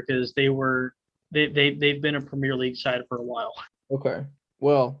confused there because they've been a Premier League side for a while. Okay,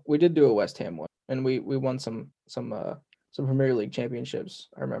 well, we did do a West Ham one, and we won some Premier League championships.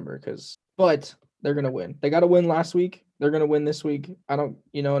 I remember but they're gonna win. They got to win last week. They're gonna win this week.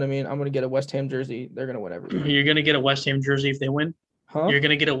 You know what I mean? I'm gonna get a West Ham jersey. They're gonna win everything. You're gonna get a West Ham jersey if they win. Huh? You're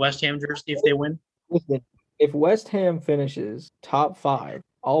gonna get a West Ham jersey if they win. Listen, if West Ham finishes top 5,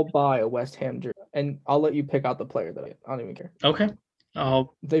 I'll buy a West Ham jersey, and I'll let you pick out the player that I don't even care. Okay. If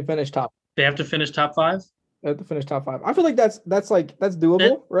they finish top. They have to finish top 5. They have to finish top 5. I feel like that's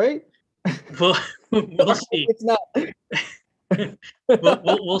doable, right? We'll see. It's not.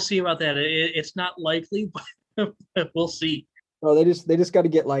 we'll see about that. It's not likely, but we'll see. Bro, they just got to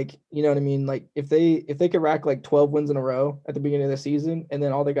get like, you know what I mean? Like if they could rack like 12 wins in a row at the beginning of the season, and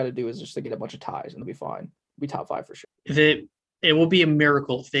then all they got to do is just to get a bunch of ties, and they'll be fine. Be top 5 for sure. It will be a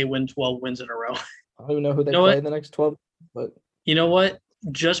miracle if they win 12 wins in a row. I don't even know who they play in the next 12, but you know what?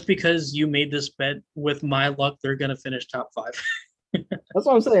 Just because you made this bet, with my luck, they're gonna finish top 5. That's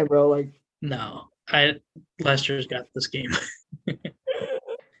what I'm saying, bro. Like no, I Leicester's got this game.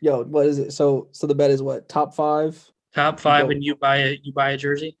 Yo, what is it? So the bet is what? Top five? Top We five, go. and you buy a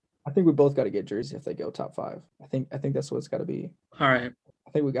jersey. I think we both got to get jerseys if they go top five. I think that's what it's got to be. All right.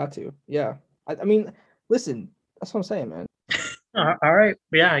 I think we got to. Yeah. I mean, listen, that's what I'm saying, man. All right.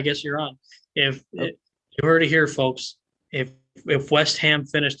 Yeah, I guess you're on. If Oh, it, you heard it here, folks. If West Ham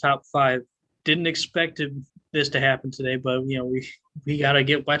finished top five, didn't expect this to happen today, but we gotta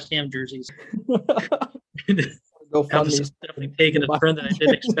get West Ham jerseys. Go fund me. Episode's definitely taking a turn that I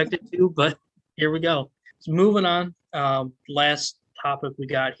didn't expect it to, but here we go. So moving on. Last topic we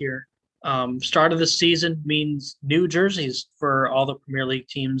got here. Start of the season means new jerseys for all the Premier League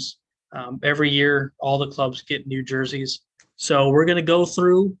teams. Every year, all the clubs get new jerseys. So we're gonna go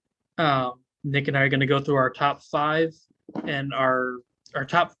through. Nick and I are gonna go through our top five and our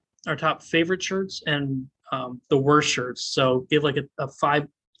top favorite shirts and the worst shirts. So give like a five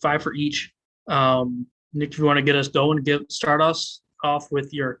for each. Nick, if you want to get us going, start us off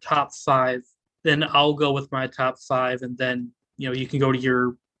with your top five. Then I'll go with my top five, and then you can go to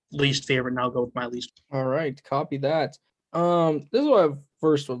your least favorite, and I'll go with my least. All right, copy that. This is what I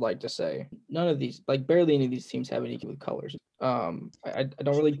first would like to say. None of these, like barely any of these teams have any with colors. I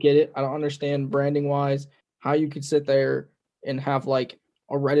don't really get it. I don't understand branding wise how you could sit there and have like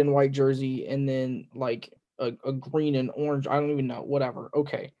a red and white jersey and then like a green and orange. I don't even know. Whatever.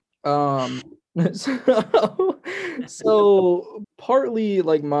 Okay. So, so partly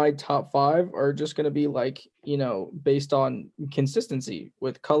like my top five are just gonna be like based on consistency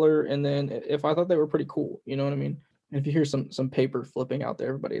with color, and then if I thought they were pretty cool, you know what I mean. If you hear some paper flipping out there,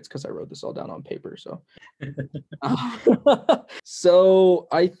 everybody, it's because I wrote this all down on paper. So, so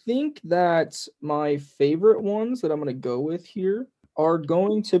I think that my favorite ones that I'm gonna go with here are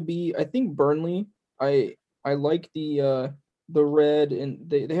going to be, I think Burnley. I like the red, and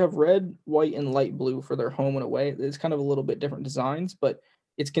they have red, white, and light blue for their home and away. It's kind of a little bit different designs, but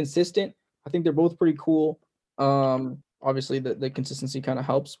it's consistent. I think they're both pretty cool. Obviously the consistency kind of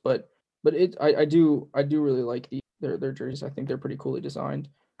helps, but I do really like their jerseys. I think they're pretty coolly designed.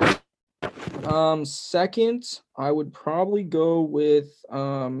 Second, I would probably go with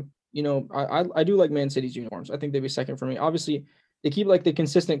I do like Man City's uniforms. I think they'd be second for me. Obviously, they keep like the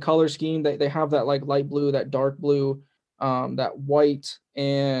consistent color scheme. They have that like light blue, that dark blue, that white,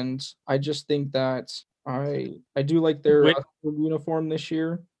 and I just think that I do like their Wait, uniform this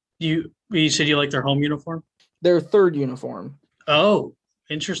year. you said you like their home uniform? Their third uniform. Oh,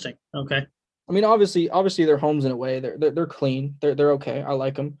 interesting. Okay. I mean, obviously their homes in a way. They're clean. They're okay. I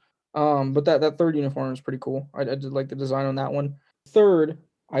like them. But that third uniform is pretty cool. I did like the design on that one. Third,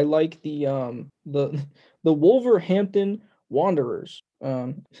 I like the the Wolverhampton Wanderers.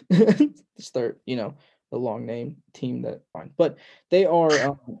 Start the long name team that fine, but they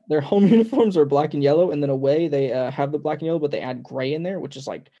are their home uniforms are black and yellow, and then away they have the black and yellow, but they add gray in there, which is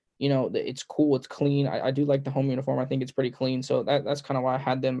like it's cool. It's clean. I do like the home uniform. I think it's pretty clean. So that's kind of why I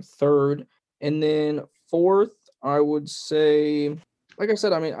had them third. And then fourth, I would say, like I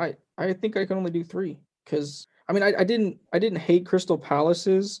said, I mean, I think I can only do three because I mean, I didn't hate Crystal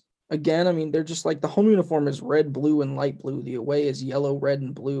Palaces. Again, I mean, they're just like the home uniform is red, blue, and light blue. The away is yellow, red,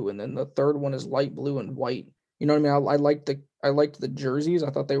 and blue, and then the third one is light blue and white. You know what I mean? I liked the jerseys.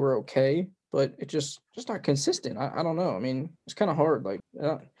 I thought they were okay, but it just not consistent. I don't know. I mean, it's kind of hard. Like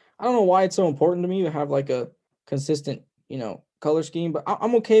I don't know why it's so important to me to have like a consistent color scheme, but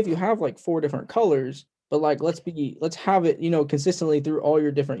I'm okay if you have like four different colors. But like let's have it consistently through all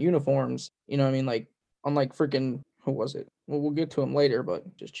your different uniforms. You know what I mean? Like unlike freaking who was it? Well, we'll get to them later,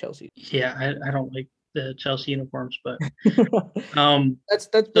 but just Chelsea. Yeah, I don't like the Chelsea uniforms, but That's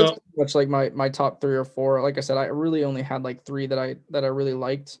so pretty much like my top three or four. Like I said, I really only had like three that I really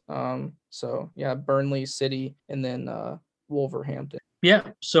liked. So yeah, Burnley, City, and then Wolverhampton. yeah,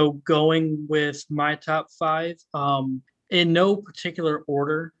 so going with my top five, in no particular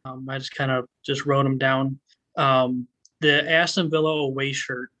order. I just kind of just wrote them down. The Aston Villa away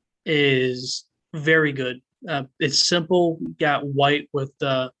shirt is very good. It's simple. You got white with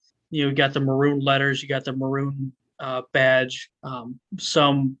you got the maroon letters. You got the maroon badge.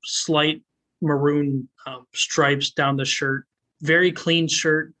 Some slight maroon stripes down the shirt. Very clean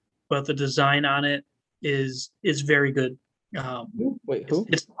shirt, but the design on it is very good. Wait, it's, who?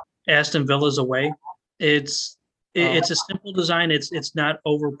 it's Aston Villa's away. It's Oh, it's a simple design. It's not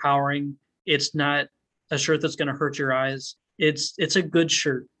overpowering. It's not a shirt that's going to hurt your eyes. It's a good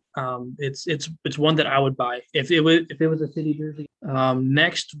shirt. It's one that I would buy if it was a City jersey.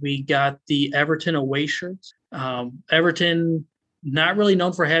 Next we got the Everton away shirts. Everton not really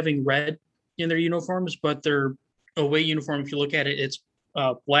known for having red in their uniforms, but their away uniform, if you look at it, it's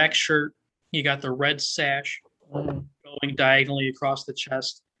a black shirt You got the red sash Mhm. going diagonally across the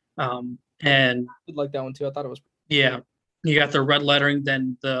chest. And I like that one too. I thought it was. yeah, you got the red lettering.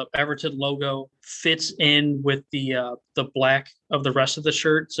 Then the Everton logo fits in with the black of the rest of the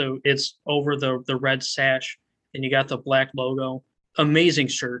shirt, so it's over the red sash, and you got the black logo. Amazing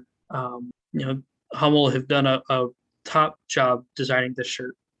shirt. Hummel have done a top job designing this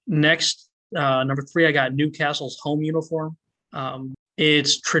shirt. Next, number three, I got Newcastle's home uniform.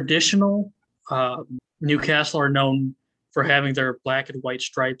 It's traditional. Newcastle are known for having their black and white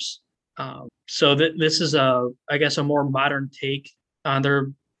stripes. So this is I guess, a more modern take on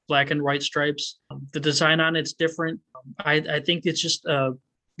their black and white stripes. The design on it's different. I think it's just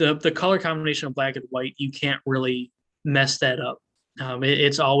the color combination of black and white. You can't really mess that up.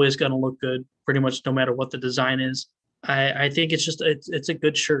 It's always going to look good, pretty much no matter what the design is. I think it's a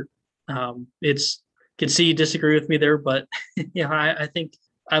good shirt. It's can see you disagree with me there, but yeah, I think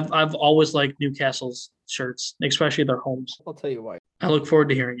I've always liked Newcastle's shirts, especially their homes. I'll tell you why. I look forward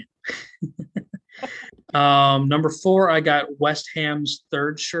to hearing it. Number four, I got West Ham's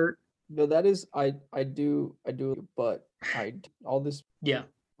third shirt. No, that is I do, but all this. Yeah.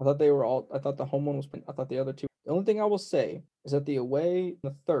 I thought they were all. I thought the home one was. I thought the other two. The only thing I will say is that the away,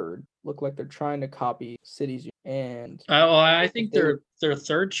 the third, look like they're trying to copy City's, and I think their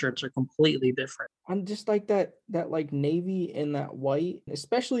third shirts are completely different. I'm just like that like navy and that white,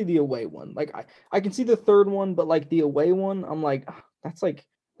 especially the away one. Like I can see the third one, but like the away one, I'm like, "Ah, that's like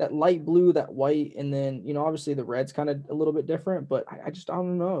that light blue, that white, and then obviously the red's kind of a little bit different, but I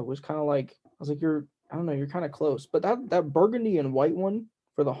don't know. It was kind of like I was like I don't know, you're kind of close. But that burgundy and white one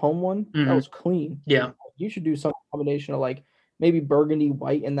for the home one, that was clean. Yeah. You should do some combination of like maybe burgundy,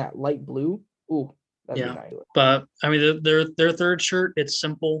 white, and that light blue. Ooh, that'd be nice. But I mean, their third shirt, it's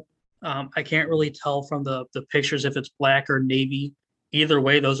simple. I can't really tell from the pictures if it's black or navy. Either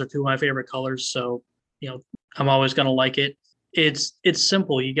way, those are two of my favorite colors. So, I'm always gonna like it. It's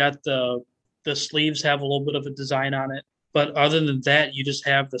simple. You got the sleeves have a little bit of a design on it, but other than that, you just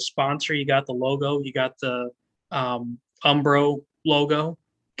have the sponsor. You got the logo. You got the Umbro logo.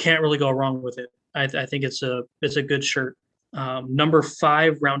 Can't really go wrong with it. I think it's a good shirt. Number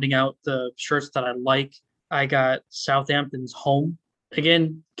five, rounding out the shirts that I like, I got Southampton's home.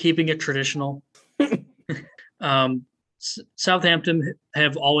 Again, keeping it traditional. Southampton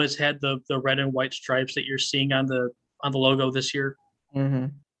have always had the red and white stripes that you're seeing on the logo this year. Mm-hmm.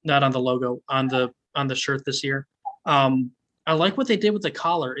 Not on the logo, on the shirt this year. I like what they did with the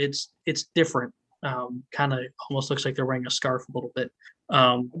collar. It's different. Kind of almost looks like they're wearing a scarf a little bit.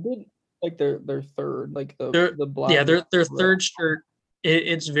 I did like their third, like the black. Yeah, their third shirt.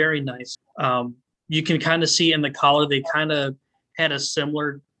 It's very nice. You can kind of see in the collar they kind of had a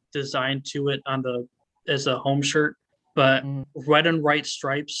similar design to it as a home shirt, but red and white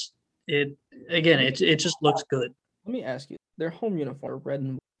stripes. It just looks good. Let me ask you, their home uniform are red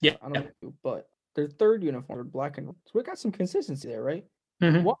and white. Yeah, I don't know, but their third uniform are black and white. So we got some consistency there, right?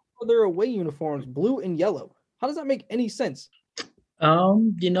 Mhm. Why are their away uniforms blue and yellow? How does that make any sense?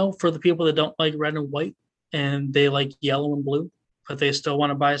 For the people that don't like red and white and they like yellow and blue, but they still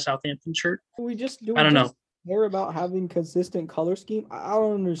want to buy a Southampton shirt. Do we I don't know. Care about having consistent color scheme? I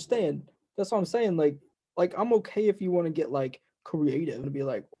don't understand. That's what I'm saying. Like I'm okay if you want to get like creative and be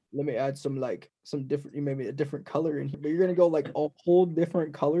like, let me add some different, maybe a different color in here, but you're gonna go like a whole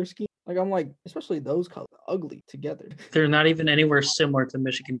different color scheme. Like I'm like, especially those colors, ugly together. They're not even anywhere similar to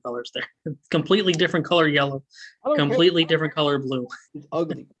Michigan colors. They're completely different color yellow, I don't care. completely different color blue. It's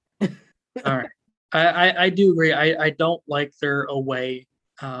ugly. All right. I do agree. I don't like their away.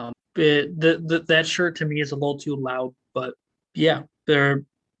 That shirt to me is a little too loud, but yeah,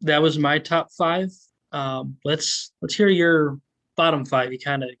 that was my top five. Let's hear your bottom five. You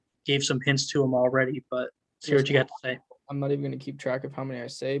kind of gave some hints to them already, but let's hear what you got to say. I'm not even gonna keep track of how many I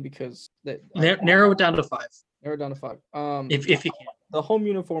say because Narrow it down to five. Narrow it down to five. If you can. The home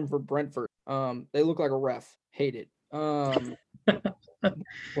uniform for Brentford. They look like a ref. Hate it. The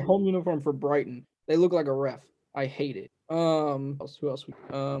home uniform for Brighton. They look like a ref. I hate it. Who else?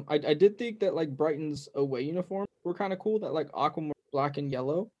 I did think that like Brighton's away uniform were kind of cool. That like aquamarine, black and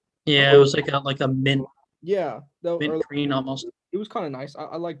yellow. Yeah, it was like a mint mint green almost. It was kind of nice.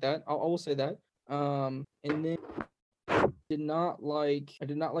 I like that. I will say that. And then I did not like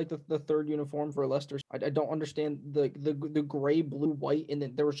the third uniform for Leicester. I don't understand the gray, blue, white, and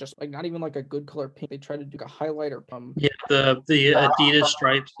then there was just like not even like a good color pink. They tried to do a highlighter. Yeah, the Adidas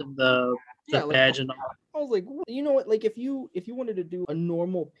stripes and Yeah, like badge and all. I was like, you know what? Like if you wanted to do a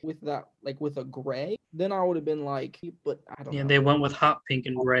normal with that, like with a gray, then I would have been like, but I don't Yeah, know. they went with hot pink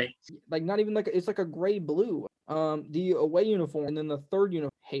and gray. Like not even like it's like a gray blue. The away uniform and then the third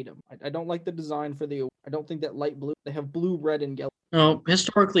uniform, hate them. I don't like the design for the. I don't think that light blue. They have blue, red, and yellow. Oh,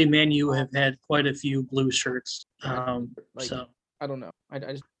 historically, Man U have had quite a few blue shirts. Like So I don't know. I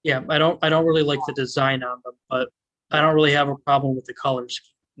just yeah, I don't really like the design on them, but I don't really have a problem with the colors.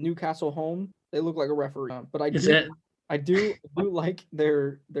 Newcastle home. They look like a referee. But Is that I do like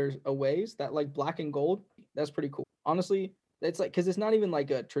their aways that like black and gold. That's pretty cool. Honestly, it's like because it's not even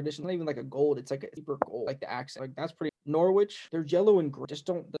like a traditional, not even like a gold. It's like a deeper gold, like the accent. Like that's pretty. Norwich, they're yellow and gray. Just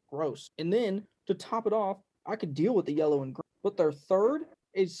don't gross. And then to top it off, I could deal with the yellow and gray, but their third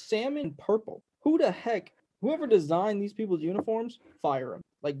is salmon and purple. Who the heck? Whoever designed these people's uniforms, fire them.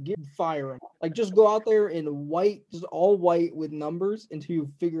 Like fire them. Like just go out there in white, just all white with numbers until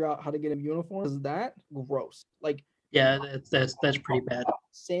you figure out how to get a uniform. Is that gross? Like yeah, that's pretty bad.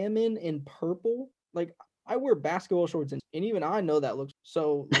 salmon and purple. Like I wear basketball shorts and even I know that looks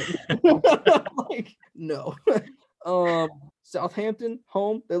so like, like no. Southampton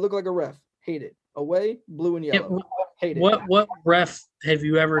home, they look like a ref. Hate it. Away, blue and Yeah, yellow. Hate it. what ref have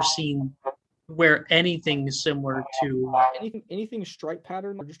you ever seen wear anything similar to? Anything stripe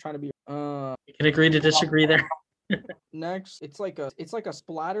pattern. I'm just trying to be You can agree to disagree there. next. It's like a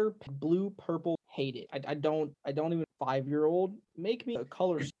splatter blue purple. Hate it. I don't even 5-year-old make me a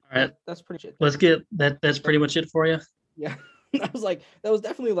color. All right, That's pretty shit. let's get that. That's pretty much it for you. Yeah. I was like, that was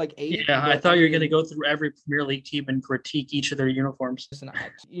definitely like 8. Yeah, I but thought you were mean, going to go through every Premier League team and critique each of their uniforms. listen,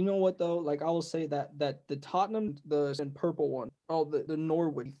 you know what though? Like I will say that the Tottenham, the and purple one, oh the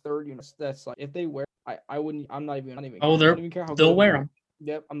Norwich third, that's like if they wear, I wouldn't. I'm not even. I don't even. Oh, I don't even care how they'll good wear them.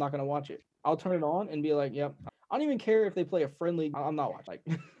 Yep, I'm not gonna watch it. I'll turn it on and be like, yep. I don't even care if they play a friendly. I'm not watching.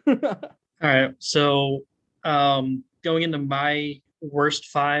 Like, All right, so going into my worst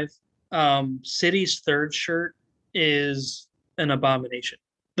 5, City's third shirt is an abomination.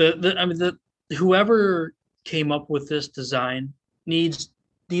 The whoever came up with this design needs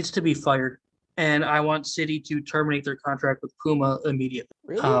to be fired, and I want City to terminate their contract with Puma immediately.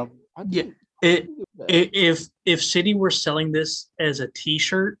 really? Yeah, if City were selling this as a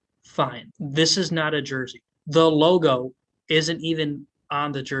T-shirt, fine. This is not a jersey. The logo isn't even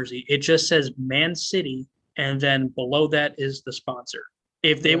on the jersey. It just says Man City, and then below that is the sponsor.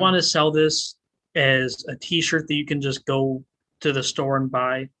 If they want to sell this as a T-shirt that you can just go to the store and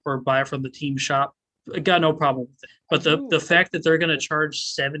buy, or buy from the team shop, I got no problem with it. But the fact that they're going to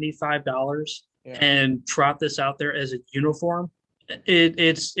charge $75 and trot this out there as a uniform,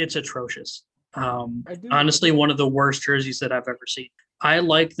 it's atrocious. Honestly, one of the worst jerseys that I've ever seen. I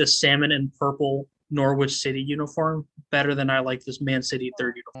like the salmon and purple Norwich City uniform better than I like this Man City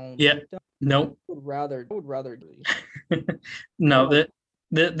third uniform. Yeah, no. I would rather. No,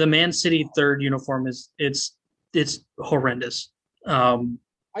 the Man City third uniform it's horrendous.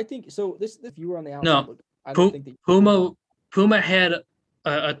 I think so. This if you were on the outside, No, I don't think Puma had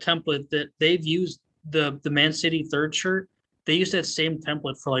a template that they've used the Man City third shirt. They used that same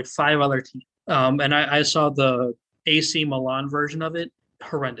template for like 5 other teams. And I saw the AC Milan version of it.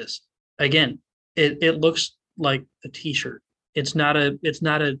 Horrendous. Again, it looks like a T-shirt. It's not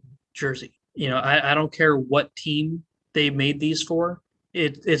a jersey. I don't care what team they made these for.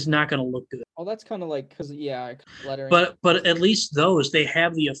 It's not going to look good. Oh, that's kind of like because lettering. But at least those, they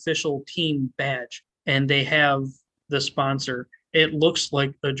have the official team badge and they have the sponsor. It looks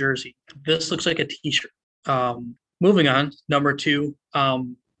like a jersey. This looks like a T-shirt. Moving on, number 2,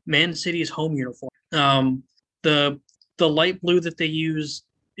 Man City's home uniform. The light blue that they use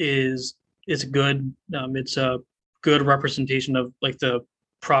is good. It's a good representation of like the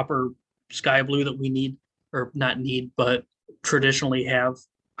proper sky blue that we need, or not need, but traditionally have.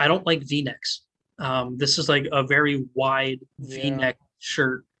 I don't like V-necks. This is like a very wide V-neck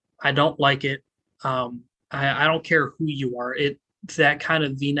shirt. I don't like it. I don't care who you are. That kind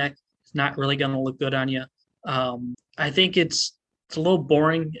of V-neck is not really going to look good on you. I think it's a little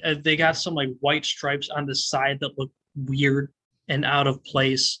boring. They got some like white stripes on the side that look weird and out of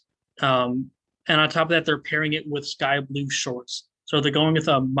place. And on top of that, they're pairing it with sky blue shorts. So they're going with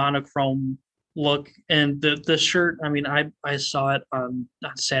a monochrome look. And the shirt, I mean, I saw it on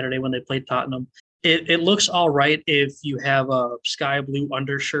Saturday when they played Tottenham. It looks all right if you have a sky blue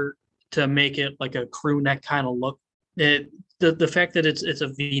undershirt to make it like a crew neck kind of look. The fact that it's a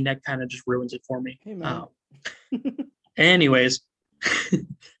V-neck kind of just ruins it for me. Hey, man. Anyways,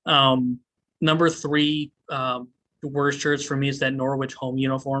 number 3, the worst shirts for me is that Norwich home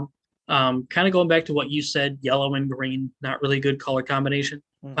uniform. Kind of going back to what you said, yellow and green, not really good color combination.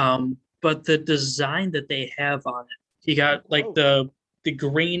 but the design that they have on it, you got like the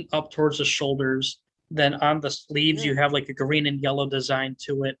green up towards the shoulders. Then on the sleeves, you have like a green and yellow design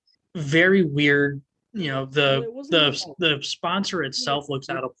to it. Very weird. The sponsor itself looks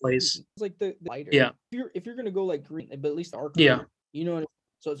out of place. It's like the lighter. Yeah. If you're gonna go like green, but at least dark. Yeah. You know what I mean?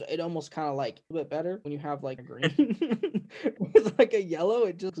 So it almost kind of like a bit better when you have like a green with like a yellow.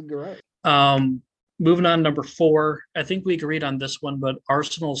 It just gross. Moving on, number 4. I think we agreed on this one, but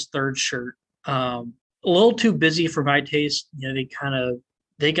Arsenal's third shirt. A little too busy for my taste.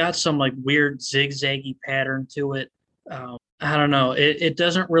 They got some like weird zigzaggy pattern to it. I don't know. It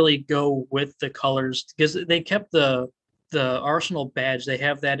doesn't really go with the colors because they kept the Arsenal badge. They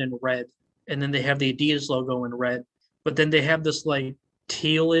have that in red, and then they have the Adidas logo in red. But then they have this like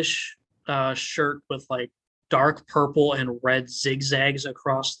tealish shirt with like dark purple and red zigzags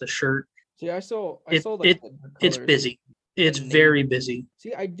across the shirt. See, I saw it's busy. It's very busy.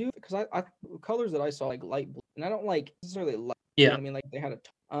 See, I do because I colors that I saw like light blue, and I don't like necessarily light. Yeah, you know what I mean, like they had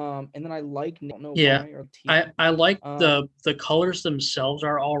and then I like don't know yeah. why or I like the colors themselves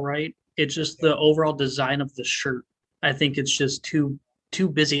are all right. It's just the overall design of the shirt. I think it's just too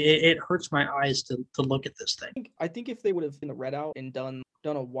busy. It hurts my eyes to look at this thing. I think if they would have been the red out and done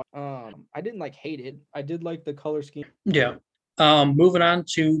a white, I didn't like hate it. I did like the color scheme. Yeah. Moving on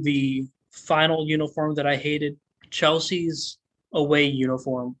to the final uniform that I hated. Chelsea's away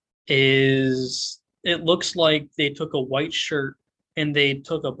uniform it looks like they took a white shirt and they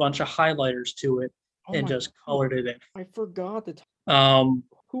took a bunch of highlighters to it and just colored it in. I forgot the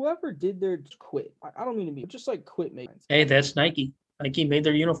whoever did their quit. I don't mean to be just like quit making. Hey, that's Nike. Nike made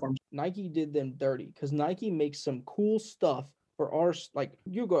their uniforms. Nike did them dirty because Nike makes some cool stuff for our like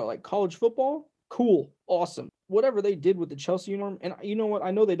you go like college football. Cool, awesome. Whatever they did with the Chelsea uniform, and you know what?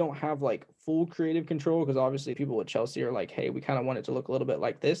 I know they don't have like full creative control because obviously people with Chelsea are like, hey, we kind of want it to look a little bit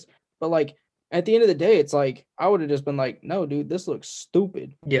like this. But like at the end of the day, it's like I would have just been like, no, dude, this looks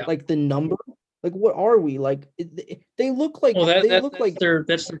stupid. Yeah. Like the number, like what are we like? They look like that's their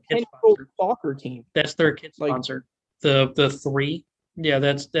kid sponsor. Soccer team. That's their kid sponsor. The 3. Yeah,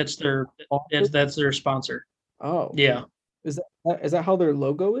 that's their sponsor. Oh. Yeah. Is that how their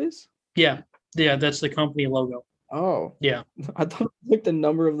logo is? Yeah. Yeah, that's the company logo. Oh. Yeah. I thought it was like the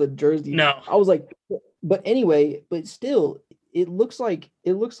number of the jersey. No. I was like, but anyway, but still, it looks like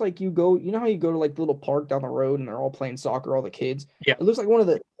you go, you know how you go to like the little park down the road and they're all playing soccer, all the kids. Yeah. It looks like one of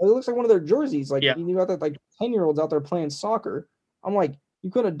their jerseys. Like you got that like 10-year-olds out there playing soccer. I'm like, you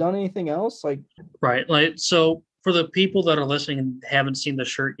could have done anything else. Like right. Like so for the people that are listening and haven't seen the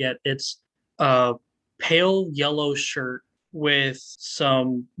shirt yet, it's a pale yellow shirt with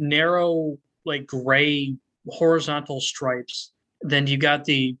some narrow like gray horizontal stripes. Then you got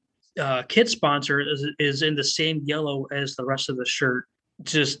the kit sponsor is in the same yellow as the rest of the shirt.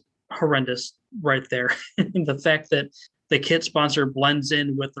 Just horrendous right there. And the fact that the kit sponsor blends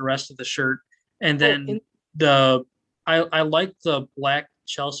in with the rest of the shirt. And then I like the black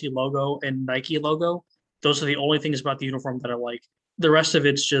Chelsea logo and Nike logo. Those are the only things about the uniform that I like. The rest of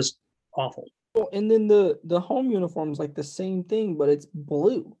it's just awful. Well, and then the home uniform is like the same thing, but it's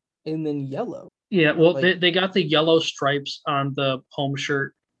blue and then yellow. Yeah, well, they got the yellow stripes on the home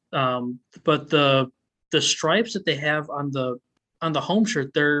shirt, but the stripes that they have on the home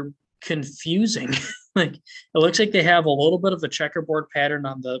shirt, they're confusing. Like it looks like they have a little bit of a checkerboard pattern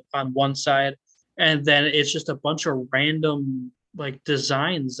on one side, and then it's just a bunch of random like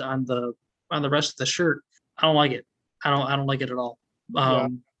designs on the rest of the shirt. I don't like it. I don't like it at all.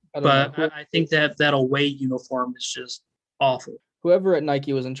 I think that away uniform is just awful. Whoever at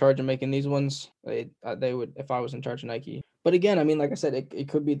Nike was in charge of making these ones, they would, if I was in charge of Nike. But again, I mean, like I said, it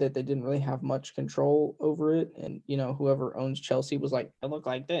could be that they didn't really have much control over it. And, you know, whoever owns Chelsea was like, it looked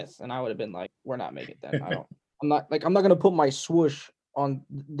like this. And I would have been like, we're not making that. I'm not going to put my swoosh on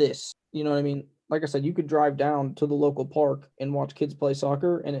this. You know what I mean? Like I said, you could drive down to the local park and watch kids play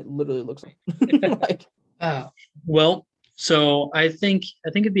soccer. And it literally looks like, well, so I think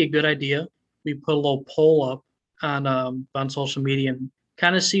it'd be a good idea. We put a little poll up on social media and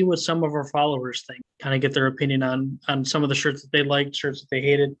kind of see what some of our followers think, kind of get their opinion on some of the shirts that they liked, shirts that they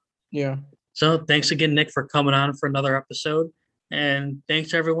hated. Yeah. So thanks again, Nick, for coming on for another episode. And thanks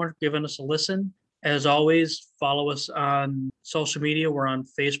to everyone for giving us a listen. As always, follow us on social media. We're on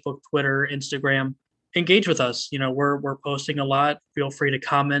Facebook, Twitter, Instagram. Engage with us. You know, we're posting a lot. Feel free to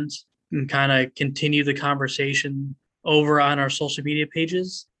comment and kind of continue the conversation over on our social media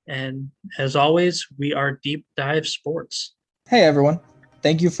pages. And as always, we are Deep Dive Sports. Hey, everyone.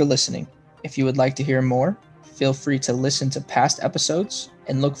 Thank you for listening. If you would like to hear more, feel free to listen to past episodes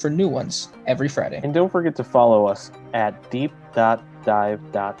and look for new ones every Friday. And don't forget to follow us at deep.dive.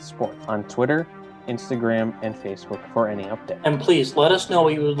 deepdive.sports on Twitter, Instagram, and Facebook for any update. And please let us know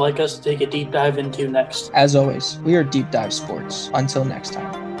what you would like us to take a deep dive into next. As always, we are Deep Dive Sports. Until next time.